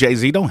 Because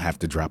Jay-Z don't have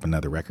to drop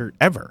another record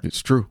ever.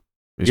 It's true.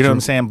 You know what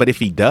I'm saying? But if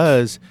he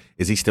does,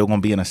 is he still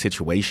going to be in a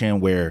situation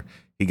where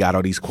he got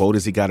all these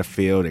quotas he got to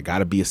fill? There got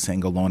to be a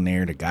single on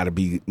there. There got to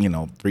be,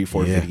 3-4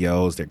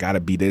 videos. There got to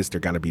be this. There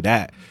got to be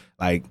that.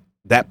 Like,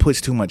 that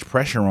puts too much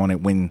pressure on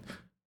it when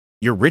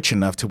you're rich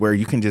enough to where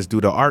you can just do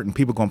the art and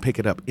people going to pick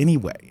it up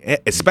anyway,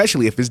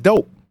 especially if it's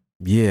dope.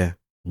 Yeah.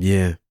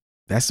 Yeah.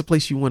 That's the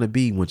place you want to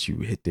be once you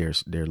hit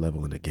their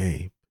level in the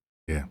game.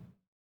 Yeah.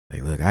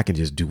 Like, look, I can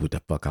just do what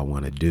the fuck I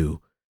want to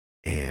do.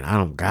 And I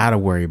don't got to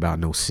worry about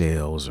no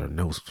sales or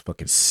no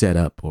fucking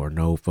setup or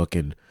no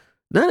fucking,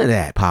 none of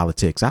that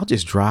politics. I'll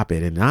just drop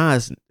it. And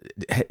Nas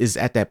is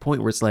at that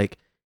point where it's like,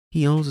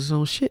 he owns his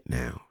own shit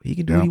now. He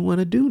can do what he want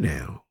to do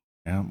now.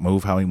 Yeah,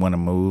 move how he want to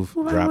move.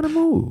 Move how he want to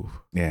move.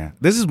 Yeah.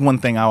 This is one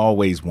thing I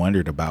always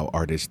wondered about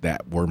artists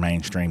that were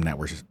mainstream, that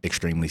were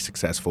extremely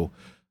successful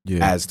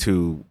as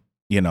to,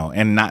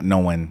 and not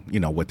knowing,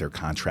 what their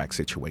contract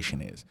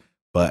situation is.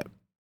 But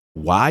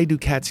why do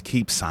cats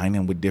keep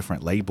signing with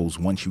different labels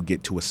once you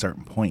get to a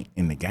certain point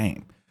in the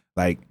game?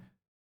 Like,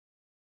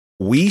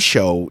 we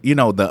show,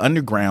 the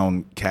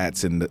underground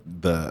cats and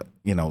the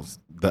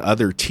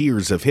other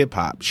tiers of hip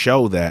hop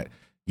show that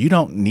you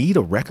don't need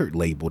a record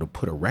label to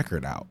put a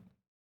record out.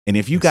 And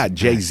if you got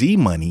Jay-Z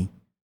money,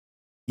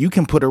 you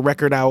can put a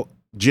record out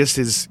just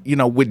as,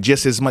 with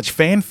just as much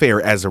fanfare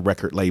as a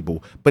record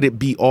label, but it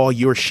be all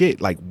your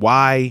shit. Like,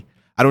 why?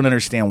 I don't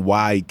understand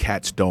why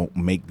cats don't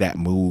make that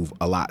move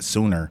a lot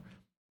sooner.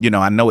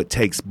 I know it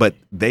takes, but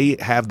they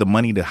have the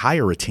money to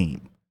hire a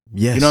team.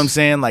 Yes. You know what I'm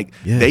saying? Like,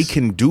 they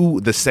can do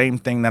the same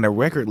thing that a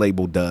record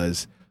label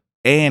does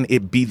and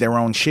it be their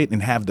own shit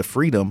and have the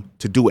freedom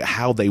to do it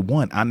how they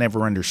want. I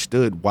never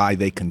understood why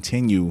they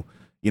continue,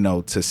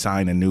 to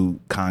sign a new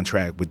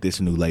contract with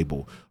this new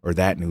label or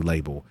that new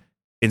label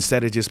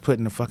instead of just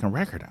putting the fucking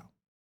record out.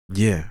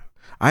 Yeah,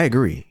 I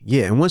agree.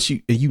 Yeah, and once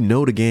you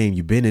know the game,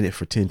 you've been in it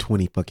for 10,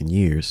 20 fucking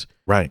years.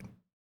 Right.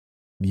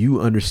 You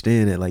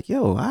understand that, like,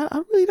 yo, I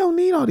really don't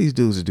need all these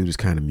dudes to do this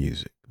kind of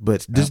music.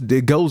 But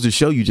it goes to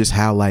show you just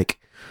how, like,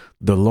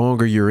 the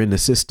longer you're in the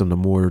system, the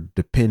more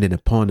dependent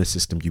upon the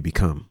system you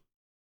become.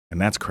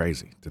 And that's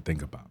crazy to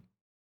think about.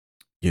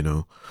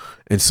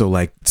 And so,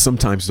 like,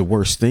 sometimes the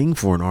worst thing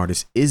for an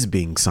artist is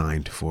being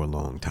signed for a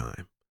long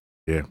time.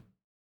 Yeah.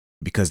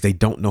 Because they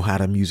don't know how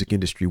the music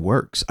industry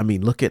works. I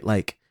mean, look at,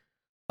 like,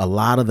 a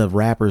lot of the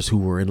rappers who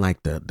were in,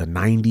 like, the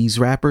 90s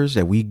rappers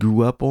that we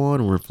grew up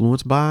on or were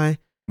influenced by.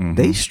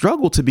 They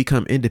struggle to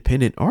become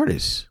independent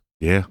artists.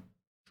 Yeah.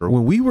 True.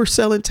 When we were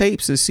selling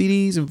tapes and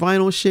CDs and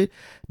vinyl and shit,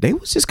 they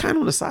was just kind of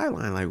on the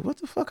sideline. Like, what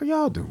the fuck are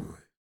y'all doing?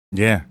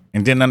 Yeah.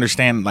 And didn't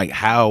understand, like,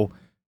 how,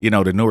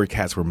 the newer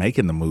cats were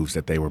making the moves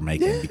that they were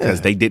making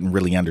because they didn't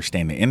really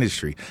understand the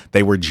industry.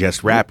 They were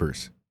just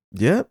rappers.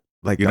 Yep.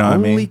 Like,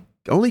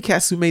 only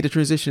cats who made the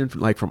transition,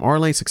 like, from our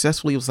lane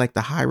successfully was like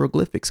the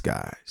hieroglyphics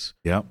guys.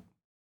 Yep.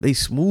 They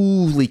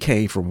smoothly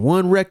came from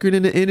one record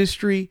in the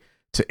industry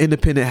to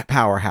independent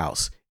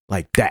powerhouse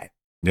like that.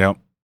 Yep.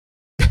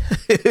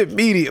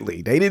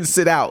 Immediately. They didn't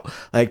sit out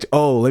like,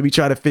 oh, let me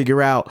try to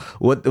figure out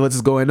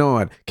what's going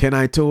on. Can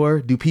I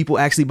tour? Do people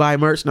actually buy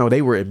merch? No,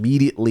 they were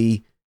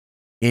immediately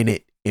in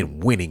it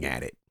and winning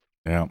at it.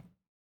 Yeah.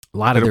 A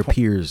lot of their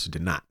peers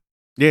did not.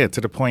 Yeah,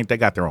 to the point they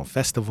got their own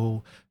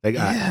festival. They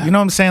got, you know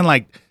what I'm saying?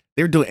 Like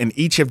they're doing, and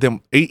each of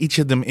them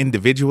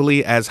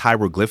individually as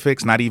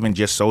hieroglyphics, not even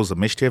just Souls of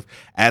Mischief,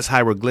 as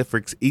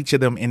hieroglyphics, each of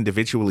them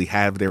individually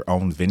have their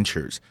own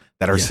ventures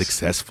that are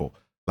successful.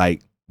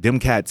 Like them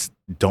cats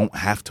don't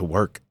have to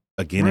work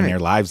again in their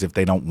lives if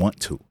they don't want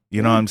to.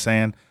 You know what I'm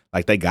saying?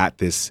 Like they got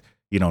this,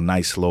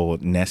 nice little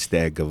nest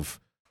egg of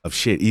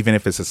shit, even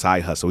if it's a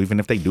side hustle, even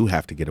if they do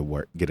have to get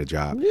a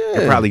job,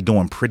 they're probably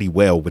doing pretty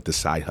well with the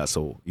side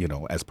hustle,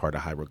 as part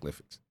of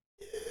hieroglyphics.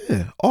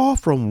 Yeah, all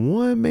from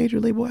one major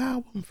label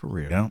album for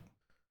real.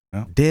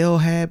 Yeah. Dell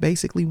had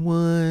basically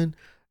one.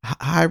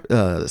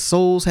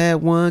 Souls had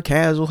one.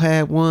 Casual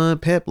had one.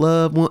 Pep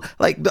Love one.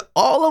 Like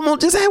all of them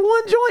just had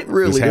one joint.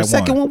 Really, the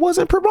second one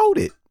wasn't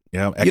promoted.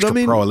 Yeah, extra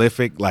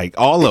prolific, like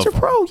all extra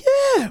of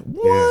them.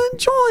 One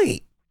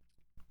joint,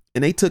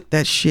 and they took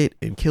that shit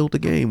and killed the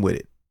game with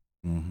it.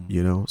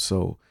 Mm-hmm.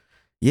 So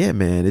yeah,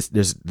 man,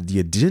 there's the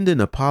agenda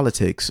and the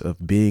politics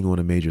of being on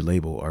a major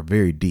label are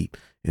very deep,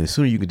 and the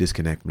sooner you can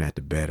disconnect from that,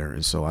 the better.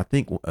 And so I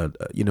think what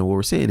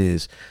we're saying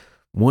is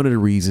one of the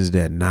reasons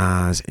that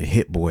Nas and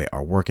Hit Boy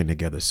are working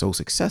together so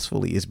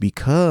successfully is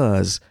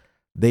because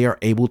they are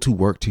able to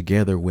work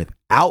together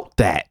without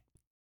that.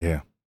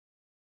 Yeah.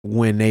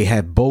 When they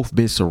have both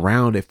been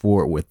surrounded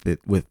for it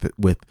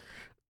with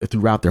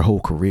throughout their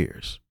whole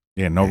careers.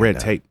 Yeah, no red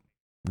tape.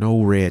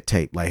 No red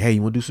tape. Like, hey,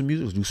 you want to do some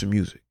music? Let's do some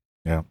music.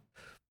 Yeah.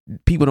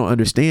 People don't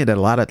understand that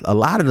a lot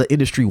of the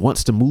industry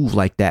wants to move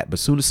like that, but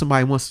as soon as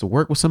somebody wants to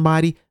work with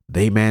somebody,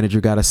 they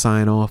manager got to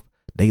sign off.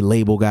 They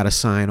label got to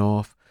sign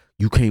off.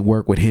 You can't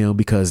work with him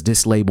because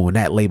this label and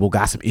that label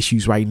got some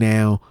issues right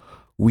now.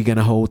 We're going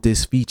to hold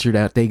this feature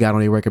that they got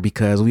on their record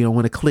because we don't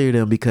want to clear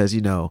them because,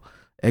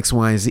 X,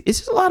 Y, and Z. It's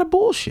just a lot of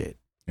bullshit.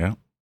 Yeah.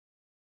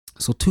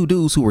 So two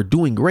dudes who are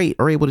doing great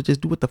are able to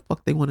just do what the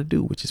fuck they want to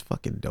do, which is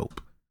fucking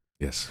dope.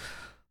 Yes.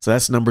 So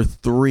that's number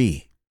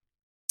 3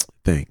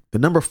 thing. The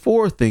number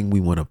 4 thing we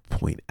want to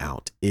point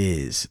out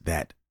is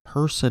that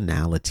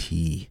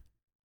personality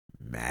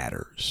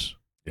matters.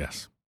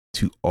 Yes.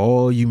 To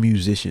all you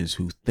musicians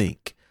who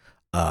think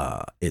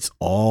it's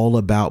all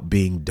about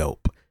being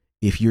dope.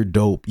 If you're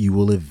dope, you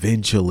will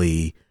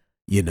eventually,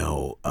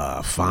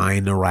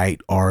 find the right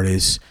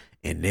artist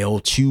and they'll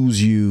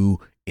choose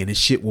you and the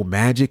shit will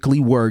magically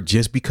work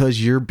just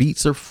because your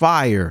beats are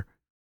fire.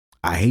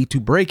 I hate to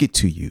break it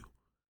to you.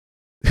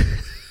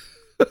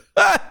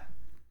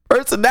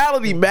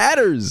 Personality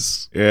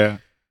matters. Yeah.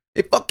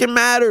 It fucking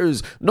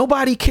matters.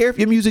 Nobody care if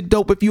your music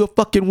dope if you a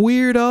fucking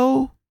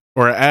weirdo.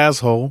 Or an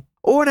asshole.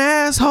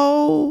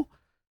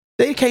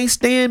 They can't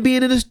stand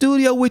being in the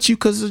studio with you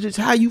because of just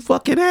how you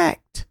fucking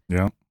act.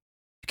 Yeah.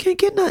 You can't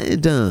get nothing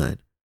done.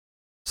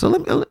 So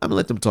I'm going to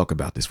let them talk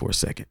about this for a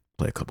second.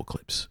 Play a couple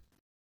clips.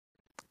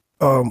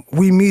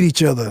 We meet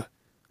each other.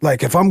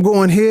 Like if I'm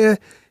going here,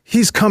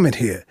 he's coming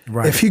here.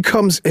 Right. If he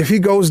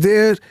goes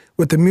there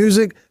with the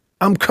music,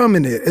 I'm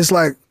coming there. It's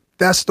like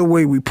that's the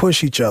way we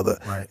push each other.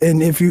 Right.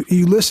 And if you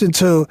listen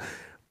to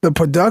the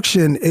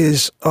production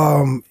is,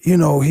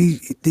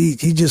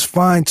 he just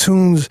fine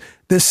tunes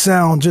this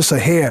sound just a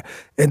hair,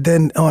 and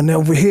then on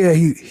over here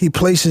he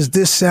places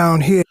this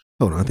sound here.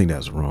 Hold on, I think that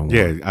was the wrong one.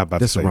 Yeah, I'm about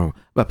this to say. is wrong.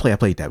 But I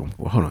played that one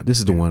before. Hold on, this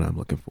is the one I'm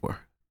looking for.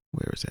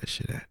 Where is that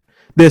shit at?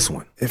 This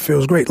one. It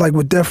feels great. Like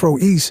with Death Row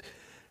East,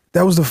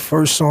 that was the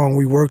first song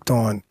we worked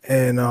on,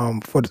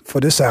 and for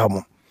this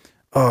album,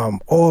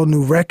 all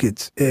new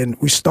records, and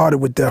we started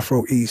with Death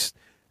Row East,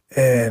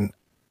 and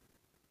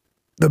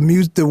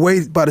the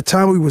way by the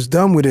time we was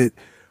done with it,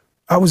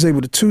 I was able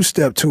to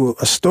 2-step to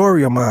a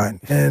story of mine,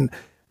 and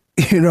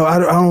I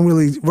don't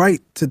really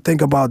write to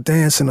think about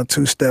dancing or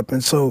 2-step,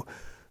 and so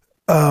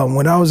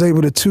when I was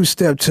able to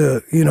 2-step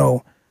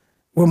to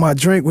with my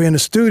drink, we're in the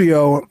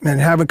studio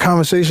and having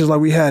conversations like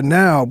we had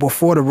now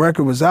before the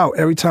record was out.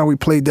 Every time we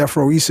played Death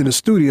Row East in the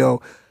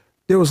studio,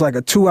 there was like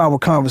a 2-hour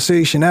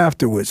conversation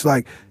afterwards.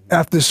 Like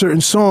after certain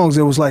songs,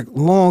 there was like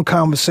long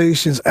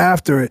conversations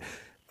after it.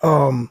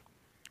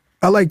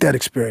 I like that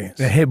experience.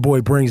 The Hit Boy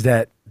brings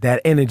that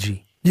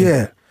energy.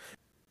 Yeah.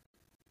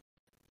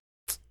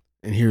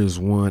 And here's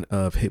one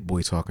of Hit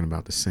Boy talking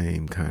about the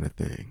same kind of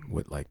thing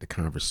with like the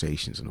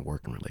conversations and the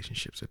working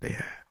relationships that they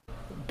have.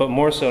 But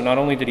more so, not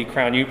only did he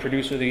crown you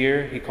Producer of the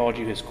Year, he called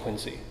you his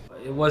Quincy.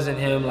 It wasn't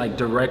him like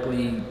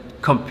directly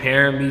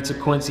comparing me to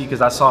Quincy,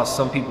 because I saw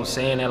some people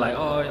saying that like,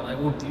 oh, like,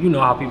 well, you know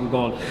how people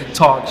gonna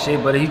talk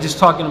shit, but he's just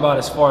talking about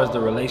as far as the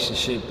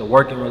relationship, the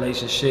working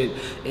relationship,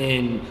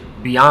 and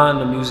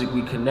beyond the music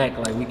we connect.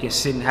 Like we can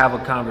sit and have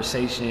a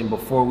conversation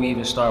before we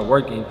even start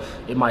working.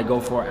 It might go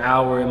for an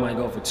hour, it might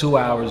go for 2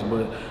 hours,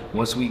 but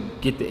once we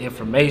get the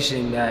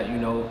information that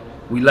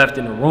we left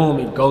in the room,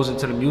 it goes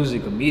into the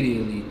music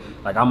immediately.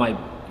 Like I might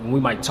we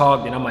might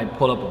talk, then I might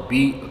pull up a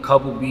beat, a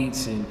couple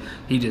beats, and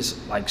he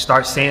just like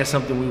starts saying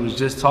something we was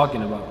just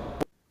talking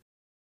about.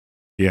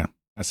 Yeah,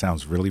 that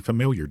sounds really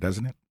familiar,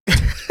 doesn't it?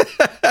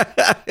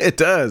 It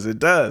does.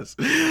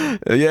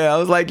 Yeah, I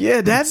was like,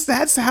 yeah,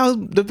 that's how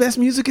the best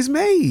music is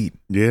made.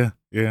 Yeah.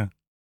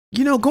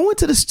 You know, going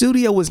to the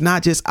studio was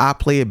not just I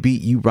play a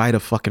beat, you write a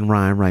fucking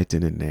rhyme right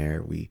then and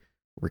there. We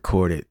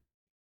record it,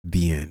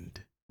 the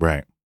end.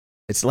 Right.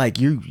 It's like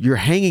you're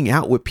hanging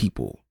out with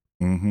people.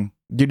 Mm-hmm.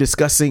 You're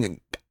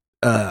discussing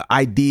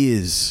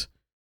ideas,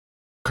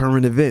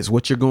 current events,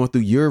 what you're going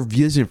through, your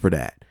vision for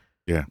that.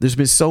 Yeah. There's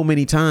been so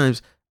many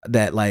times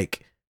that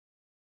like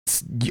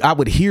I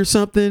would hear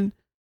something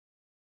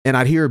and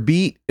I'd hear a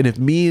beat, and if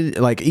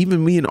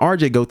even me and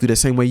RJ go through the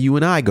same way you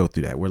and I go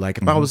through that, where like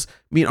if I was,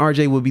 me and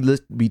RJ would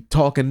be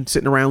talking,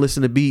 sitting around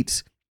listening to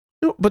beats,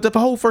 but the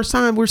whole first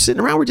time we're sitting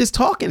around, we're just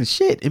talking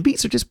shit and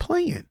beats are just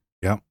playing.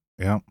 Yep.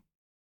 And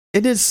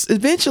then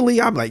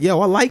eventually I'm like, yo,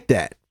 I like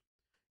that.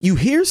 You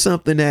hear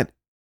something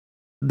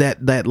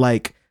that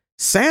like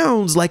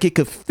sounds like it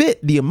could fit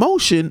the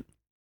emotion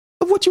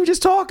of what you were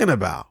just talking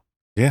about.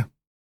 Yeah.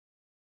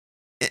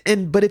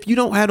 But if you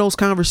don't have those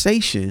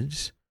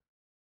conversations,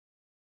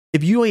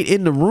 if you ain't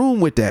in the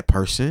room with that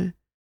person,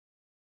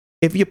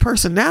 if your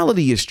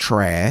personality is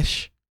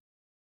trash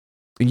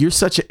and you're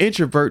such an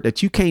introvert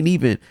that you can't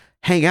even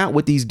hang out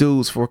with these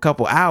dudes for a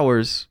couple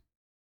hours,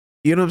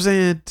 you know what I'm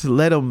saying? To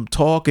let them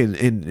talk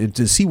and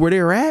to see where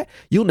they're at,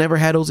 you'll never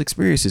have those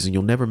experiences and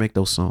you'll never make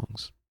those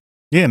songs.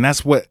 Yeah, and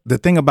that's what the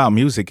thing about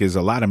music is.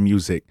 A lot of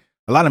music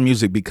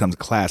becomes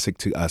classic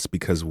to us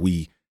because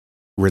we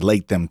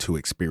relate them to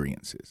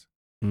experiences.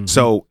 Mm-hmm.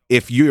 So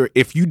if you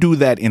do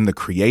that in the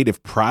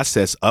creative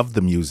process of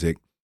the music,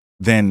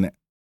 then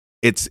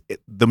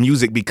the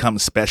music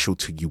becomes special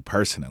to you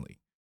personally.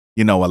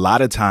 You know, a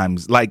lot of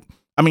times, like,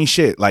 I mean,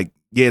 shit, like,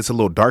 yeah, it's a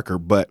little darker,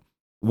 but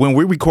when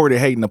we recorded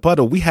Hate in the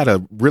Puddle, we had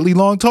a really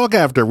long talk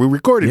after we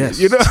recorded it,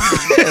 you know?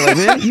 Yeah, like,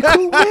 man, you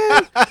cool,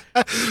 man?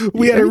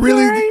 We had a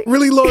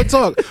really long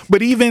talk.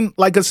 But even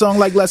like a song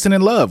like Lesson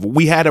in Love,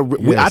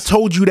 I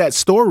told you that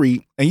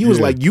story and you was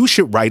like, you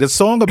should write a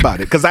song about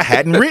it because I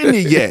hadn't written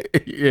it yet.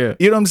 Yeah.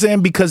 You know what I'm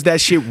saying? Because that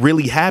shit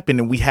really happened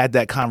and we had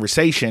that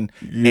conversation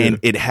and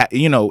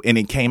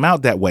it came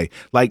out that way.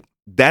 Like,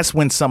 that's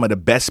when some of the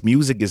best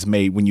music is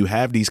made, when you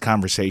have these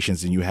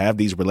conversations and you have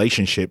these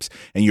relationships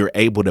and you're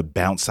able to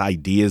bounce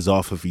ideas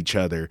off of each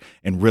other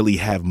and really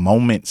have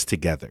moments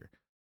together.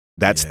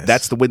 That's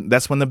when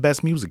the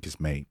best music is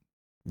made.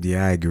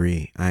 Yeah, I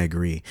agree.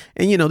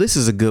 And you know, this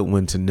is a good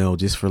one to know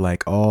just for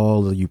like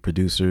all of you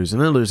producers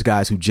and then there's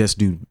guys who just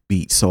do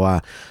beats. So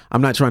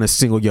I'm not trying to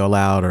single y'all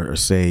out or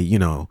say, you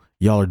know,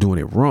 y'all are doing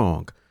it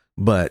wrong,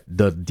 but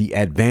the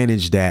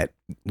advantage that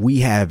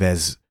we have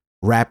as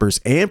rappers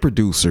and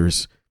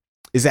producers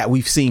is that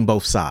we've seen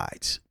both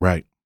sides.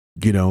 Right.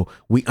 You know,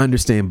 we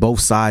understand both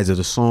sides of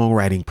the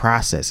songwriting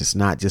process. It's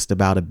not just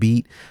about a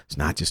beat. It's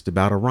not just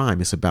about a rhyme.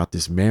 It's about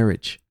this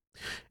marriage.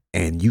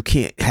 And you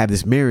can't have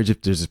this marriage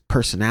if there's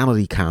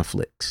personality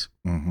conflicts.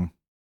 Mm-hmm.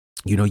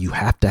 You know, you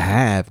have to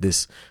have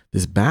this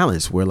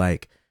balance where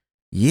like,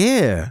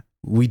 yeah,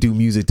 we do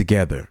music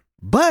together,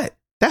 but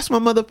that's my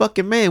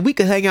motherfucking man. We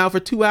could hang out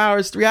for 2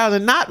 hours, 3 hours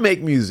and not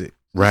make music.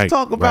 Right.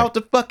 Talk about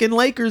the fucking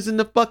Lakers and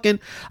the fucking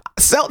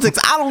Celtics.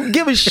 I don't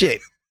give a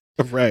shit.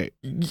 Right.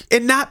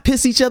 And not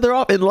piss each other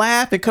off and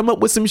laugh and come up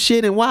with some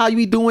shit. And while you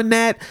be doing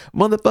that,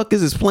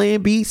 motherfuckers is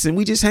playing beats and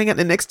we just hang out.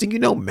 The next thing you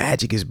know,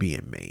 magic is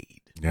being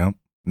made. Yep.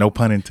 No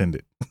pun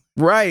intended.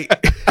 Right.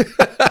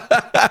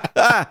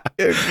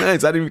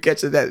 Nice. I didn't even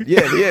catch that.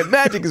 Yeah.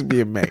 Magic is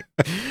being made.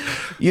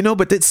 You know,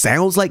 but it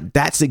sounds like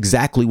that's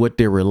exactly what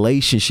their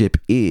relationship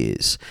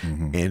is.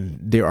 Mm-hmm. And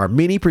there are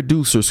many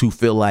producers who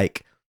feel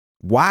like,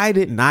 why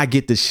didn't I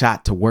get the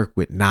shot to work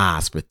with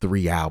Nas for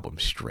 3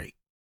 albums straight?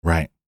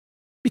 Right.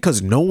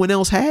 Because no one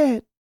else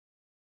had.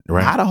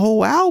 Right. Not a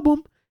whole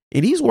album.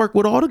 And he's worked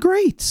with all the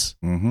greats.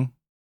 Mm-hmm.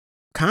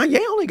 Kanye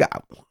only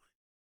got one.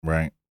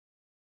 Right.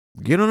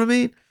 You know what I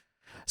mean?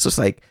 So it's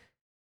like,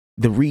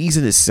 the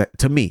reason is,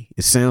 to me,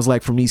 it sounds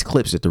like from these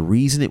clips that the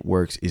reason it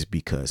works is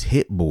because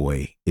Hit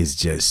Boy is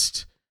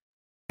just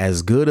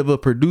as good of a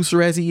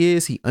producer as he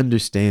is. He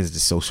understands the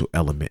social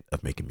element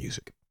of making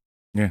music.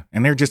 Yeah.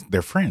 And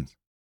they're friends.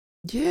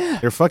 Yeah.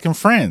 They're fucking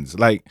friends.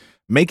 Like,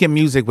 making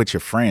music with your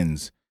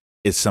friends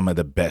is some of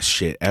the best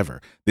shit ever.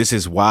 This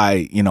is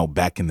why, you know,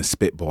 back in the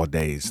Spitball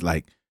days,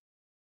 like,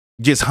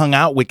 just hung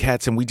out with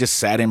cats and we just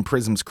sat in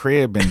Prism's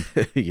crib and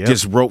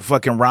just wrote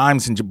fucking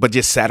rhymes but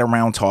just sat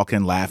around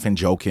talking, laughing,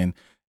 joking.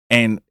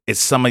 And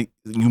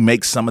you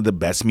make some of the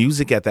best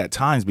music at that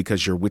times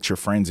because you're with your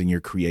friends and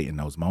you're creating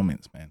those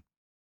moments, man.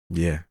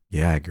 Yeah.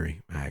 I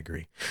agree.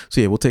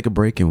 So yeah, we'll take a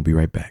break and we'll be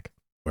right back.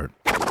 Word.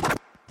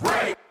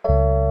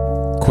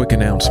 Quick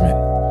announcement.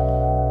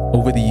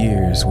 Over the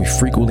years, we've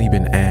frequently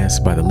been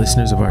asked by the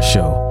listeners of our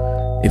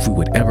show if we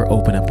would ever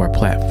open up our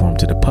platform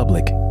to the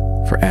public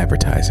for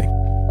advertising.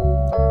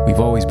 We've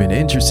always been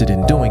interested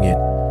in doing it,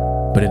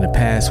 but in the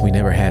past, we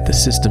never had the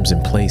systems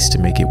in place to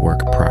make it work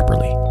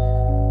properly.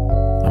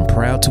 I'm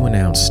proud to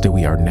announce that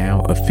we are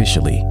now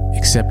officially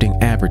accepting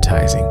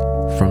advertising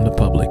from the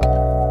public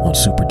on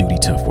Super Duty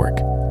Tough Work.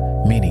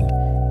 Meaning,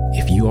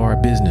 if you are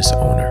a business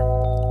owner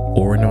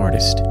or an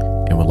artist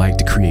and would like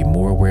to create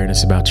more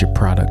awareness about your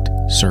product,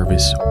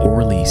 service, or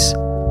release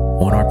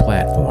on our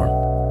platform,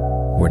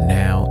 we're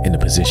now in a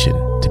position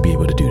to be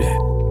able to do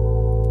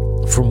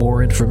that. For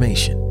more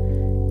information,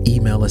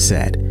 email us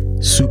at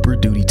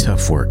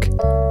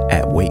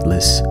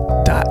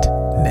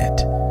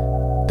superdutytoughwork@weightless.net.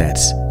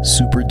 That's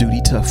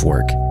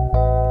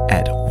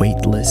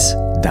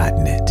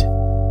superdutytoughwork@weightless.net.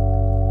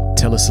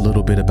 Tell us a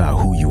little bit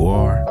about who you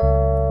are,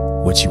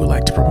 what you would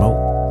like to promote,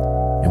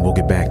 and we'll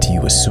get back to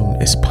you as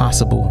soon as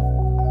possible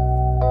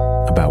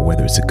about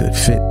whether it's a good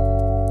fit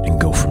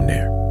and go from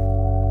there.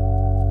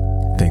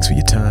 Thanks for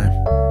your time.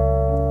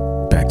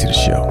 Back to the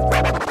show.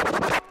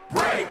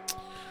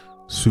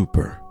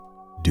 Super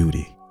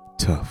Duty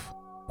Tough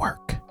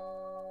Work.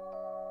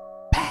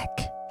 Back.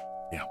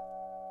 Yeah.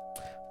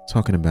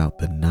 Talking about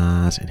the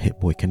Nas and Hit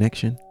Boy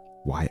connection,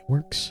 why it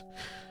works.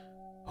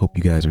 Hope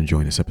you guys are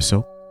enjoying this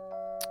episode.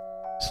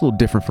 It's a little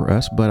different for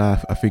us, but I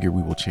figured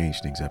we will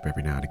change things up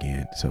every now and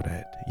again so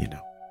that,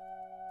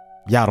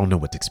 y'all don't know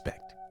what to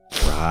expect.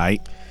 Right.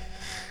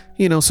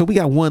 So we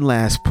got one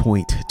last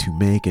point to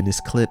make in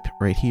this clip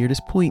right here.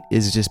 This point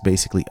is just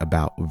basically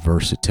about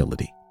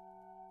versatility.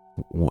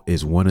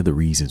 Is one of the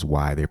reasons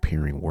why their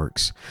pairing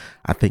works.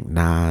 I think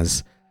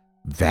Nas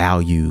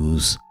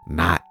values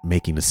not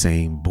making the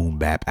same boom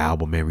bap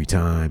album every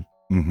time.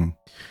 Mm-hmm.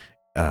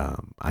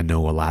 I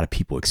know a lot of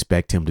people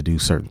expect him to do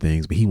certain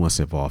things, but he wants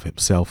to involve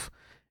himself.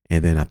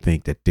 And then I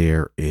think that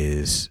there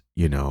is,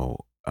 a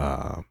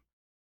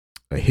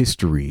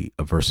history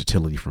of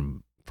versatility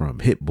from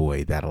Hit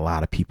Boy that a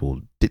lot of people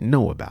didn't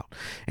know about.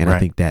 And right. I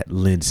think that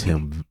lends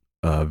him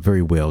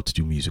very well to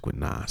do music with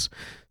Nas.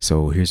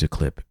 So here's a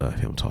clip of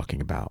him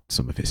talking about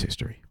some of his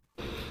history.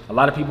 A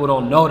lot of people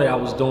don't know that I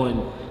was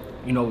doing,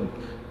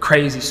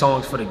 crazy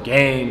songs for The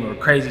Game or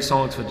crazy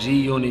songs for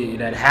G Unit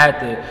that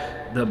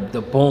had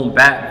the boom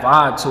bap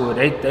vibe to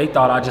it. They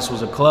thought I just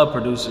was a club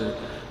producer.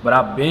 But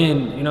I've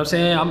been,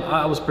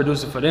 I was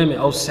producing for them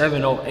in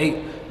 07,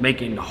 08,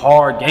 making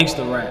hard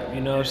gangster rap,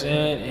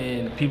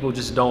 and people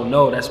just don't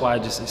know. That's why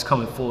it's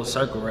coming full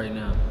circle right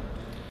now.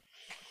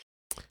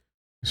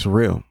 It's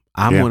real.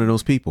 I'm one of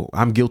those people.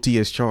 I'm guilty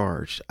as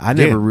charged. I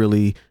never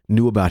really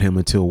knew about him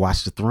until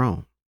Watch the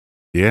Throne.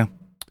 Yeah.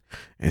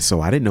 And so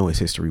I didn't know his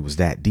history was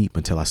that deep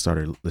until I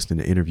started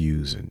listening to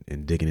interviews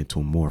and digging into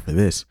him more for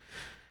this.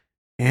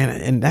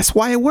 And that's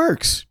why it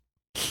works.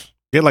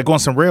 Yeah, like on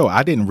some real,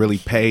 I didn't really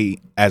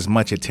pay as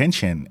much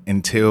attention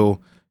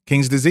until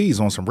King's Disease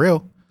on some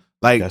real.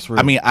 Like, that's real.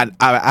 I mean,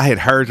 I had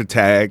heard the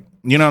tag,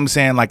 you know what I'm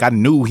saying? Like, I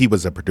knew he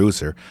was a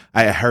producer.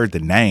 I had heard the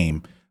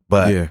name,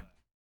 but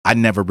I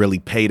never really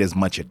paid as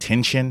much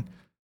attention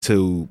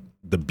to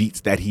the beats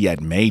that he had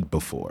made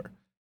before.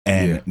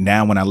 And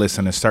now when I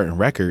listen to certain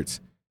records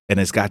and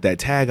it's got that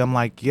tag, I'm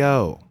like,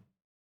 yo,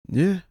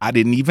 I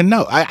didn't even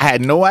know. I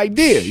had no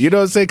idea, you know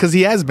what I'm saying? Because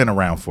he has been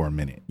around for a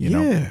minute, you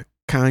know?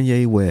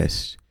 Kanye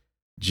West,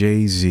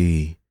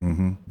 Jay-Z,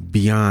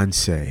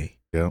 Beyonce.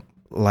 Yep.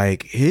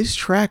 Like, his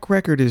track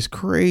record is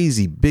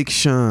crazy. Big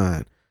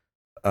Sean.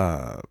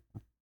 But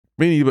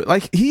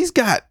like, he's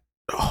got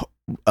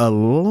a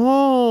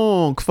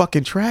long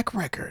fucking track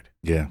record.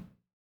 Yeah.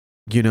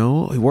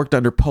 He worked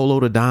under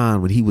Polo the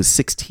Don when he was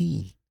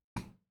 16.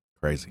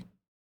 Crazy.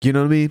 You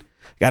know what I mean?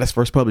 Got his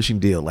first publishing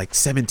deal like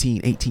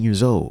 17, 18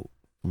 years old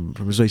from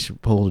his relationship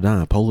with Polo the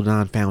Don. Polo the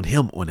Don found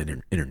him on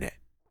the internet.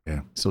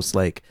 Yeah. So it's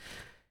like,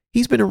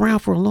 he's been around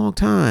for a long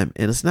time,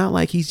 and it's not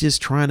like he's just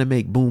trying to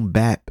make boom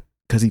bap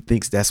because he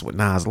thinks that's what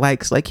Nas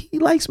likes. Like, he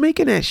likes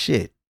making that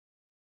shit.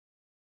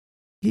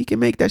 He can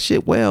make that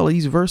shit well.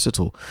 He's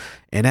versatile,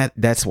 and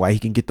that's why he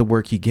can get the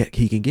work he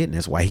can get, and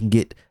that's why he can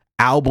get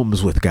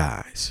albums with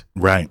guys,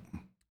 right?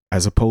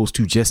 As opposed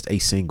to just a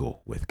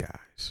single with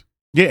guys.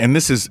 Yeah, and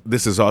this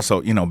is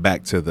also,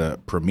 back to the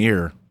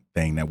Premier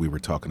thing that we were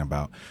talking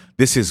about.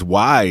 This is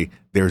why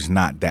there's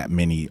not that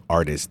many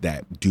artists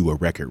that do a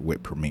record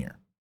with Premier.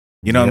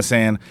 You know what I'm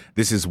saying?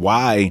 This is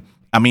why,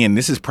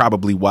 this is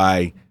probably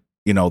why,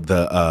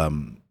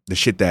 the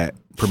shit that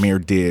Premier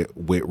did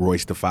with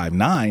Royce da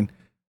 5'9",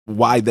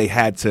 why they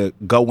had to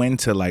go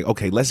into like,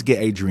 okay, let's get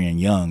Adrian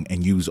Young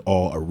and use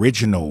all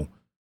original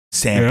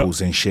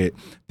samples and shit.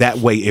 That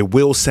way it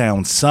will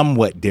sound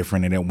somewhat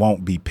different and it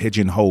won't be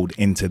pigeonholed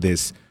into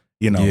this,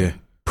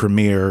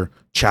 Premier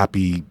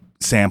choppy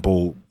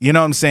sample, you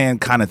know what I'm saying,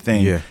 kind of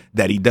thing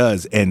that he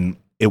does. And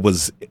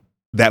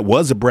that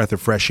was a breath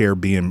of fresh air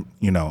being,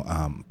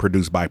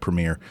 produced by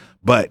Premier,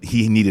 but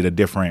he needed a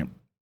different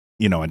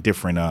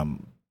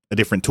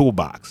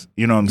toolbox,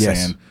 you know what I'm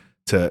saying,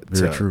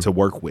 to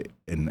work with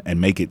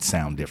and make it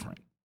sound different.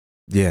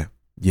 Yeah.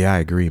 Yeah, I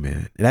agree,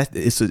 man.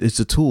 It's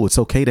a tool. It's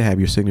okay to have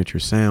your signature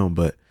sound,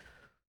 but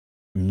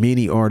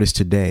many artists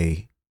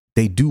today,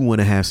 they do want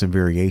to have some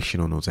variation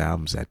on those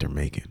albums that they're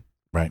making.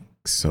 Right.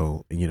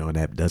 So, and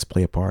that does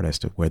play a part as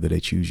to whether they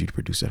choose you to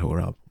produce that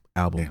whole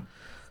album. Yeah.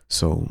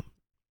 So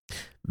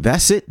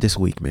that's it this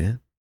week,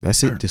 man.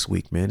 That's it this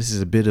week, man. This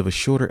is a bit of a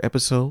shorter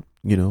episode,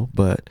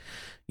 but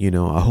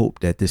I hope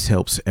that this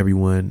helps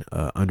everyone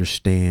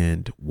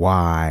understand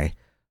why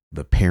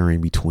the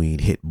pairing between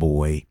Hit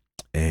Boy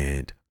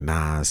and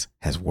Nas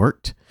has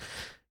worked.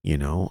 I'm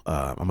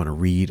going to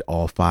read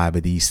all 5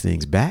 of these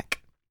things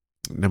back.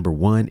 Number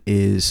 1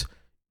 is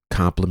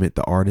compliment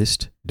the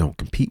artist, don't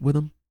compete with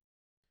them.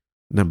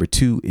 Number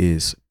 2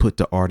 is put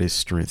the artist's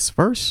strengths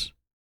first.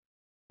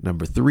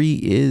 Number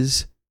 3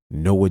 is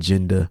no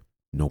agenda,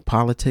 no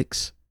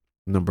politics.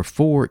 Number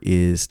 4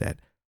 is that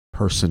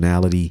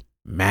personality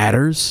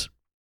matters.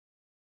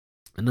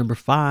 And number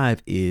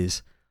 5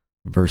 is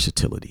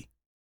versatility.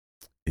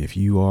 If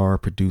you are a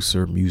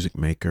producer, music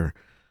maker,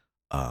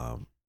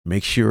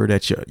 make sure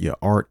that your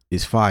art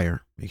is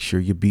fire. Make sure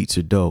your beats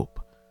are dope.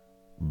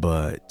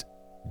 But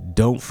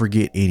don't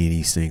forget any of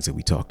these things that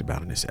we talked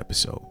about in this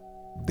episode.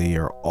 They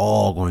are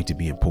all going to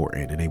be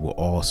important, and they will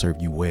all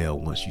serve you well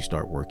once you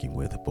start working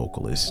with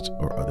vocalists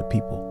or other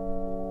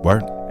people.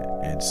 Word.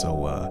 And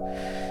so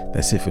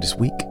that's it for this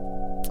week.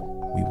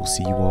 We will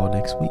see you all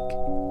next week.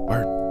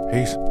 Word.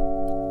 Peace.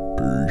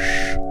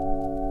 Peace.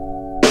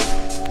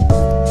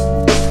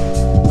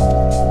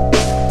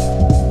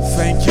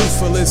 Thank you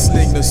for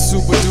listening to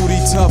Super Duty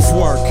Tough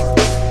Work.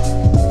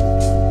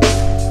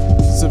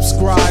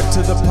 Subscribe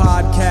to the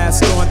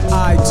podcast on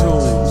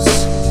iTunes.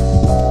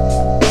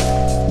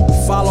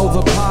 Follow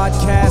the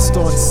podcast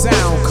on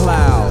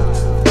SoundCloud.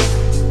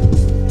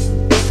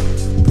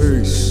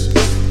 Peace.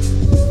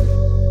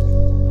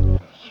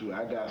 Shoot,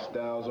 I got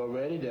styles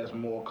already that's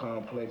more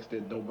complex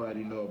that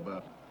nobody know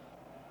about.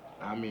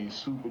 I mean,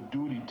 Super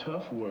Duty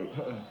Tough Work.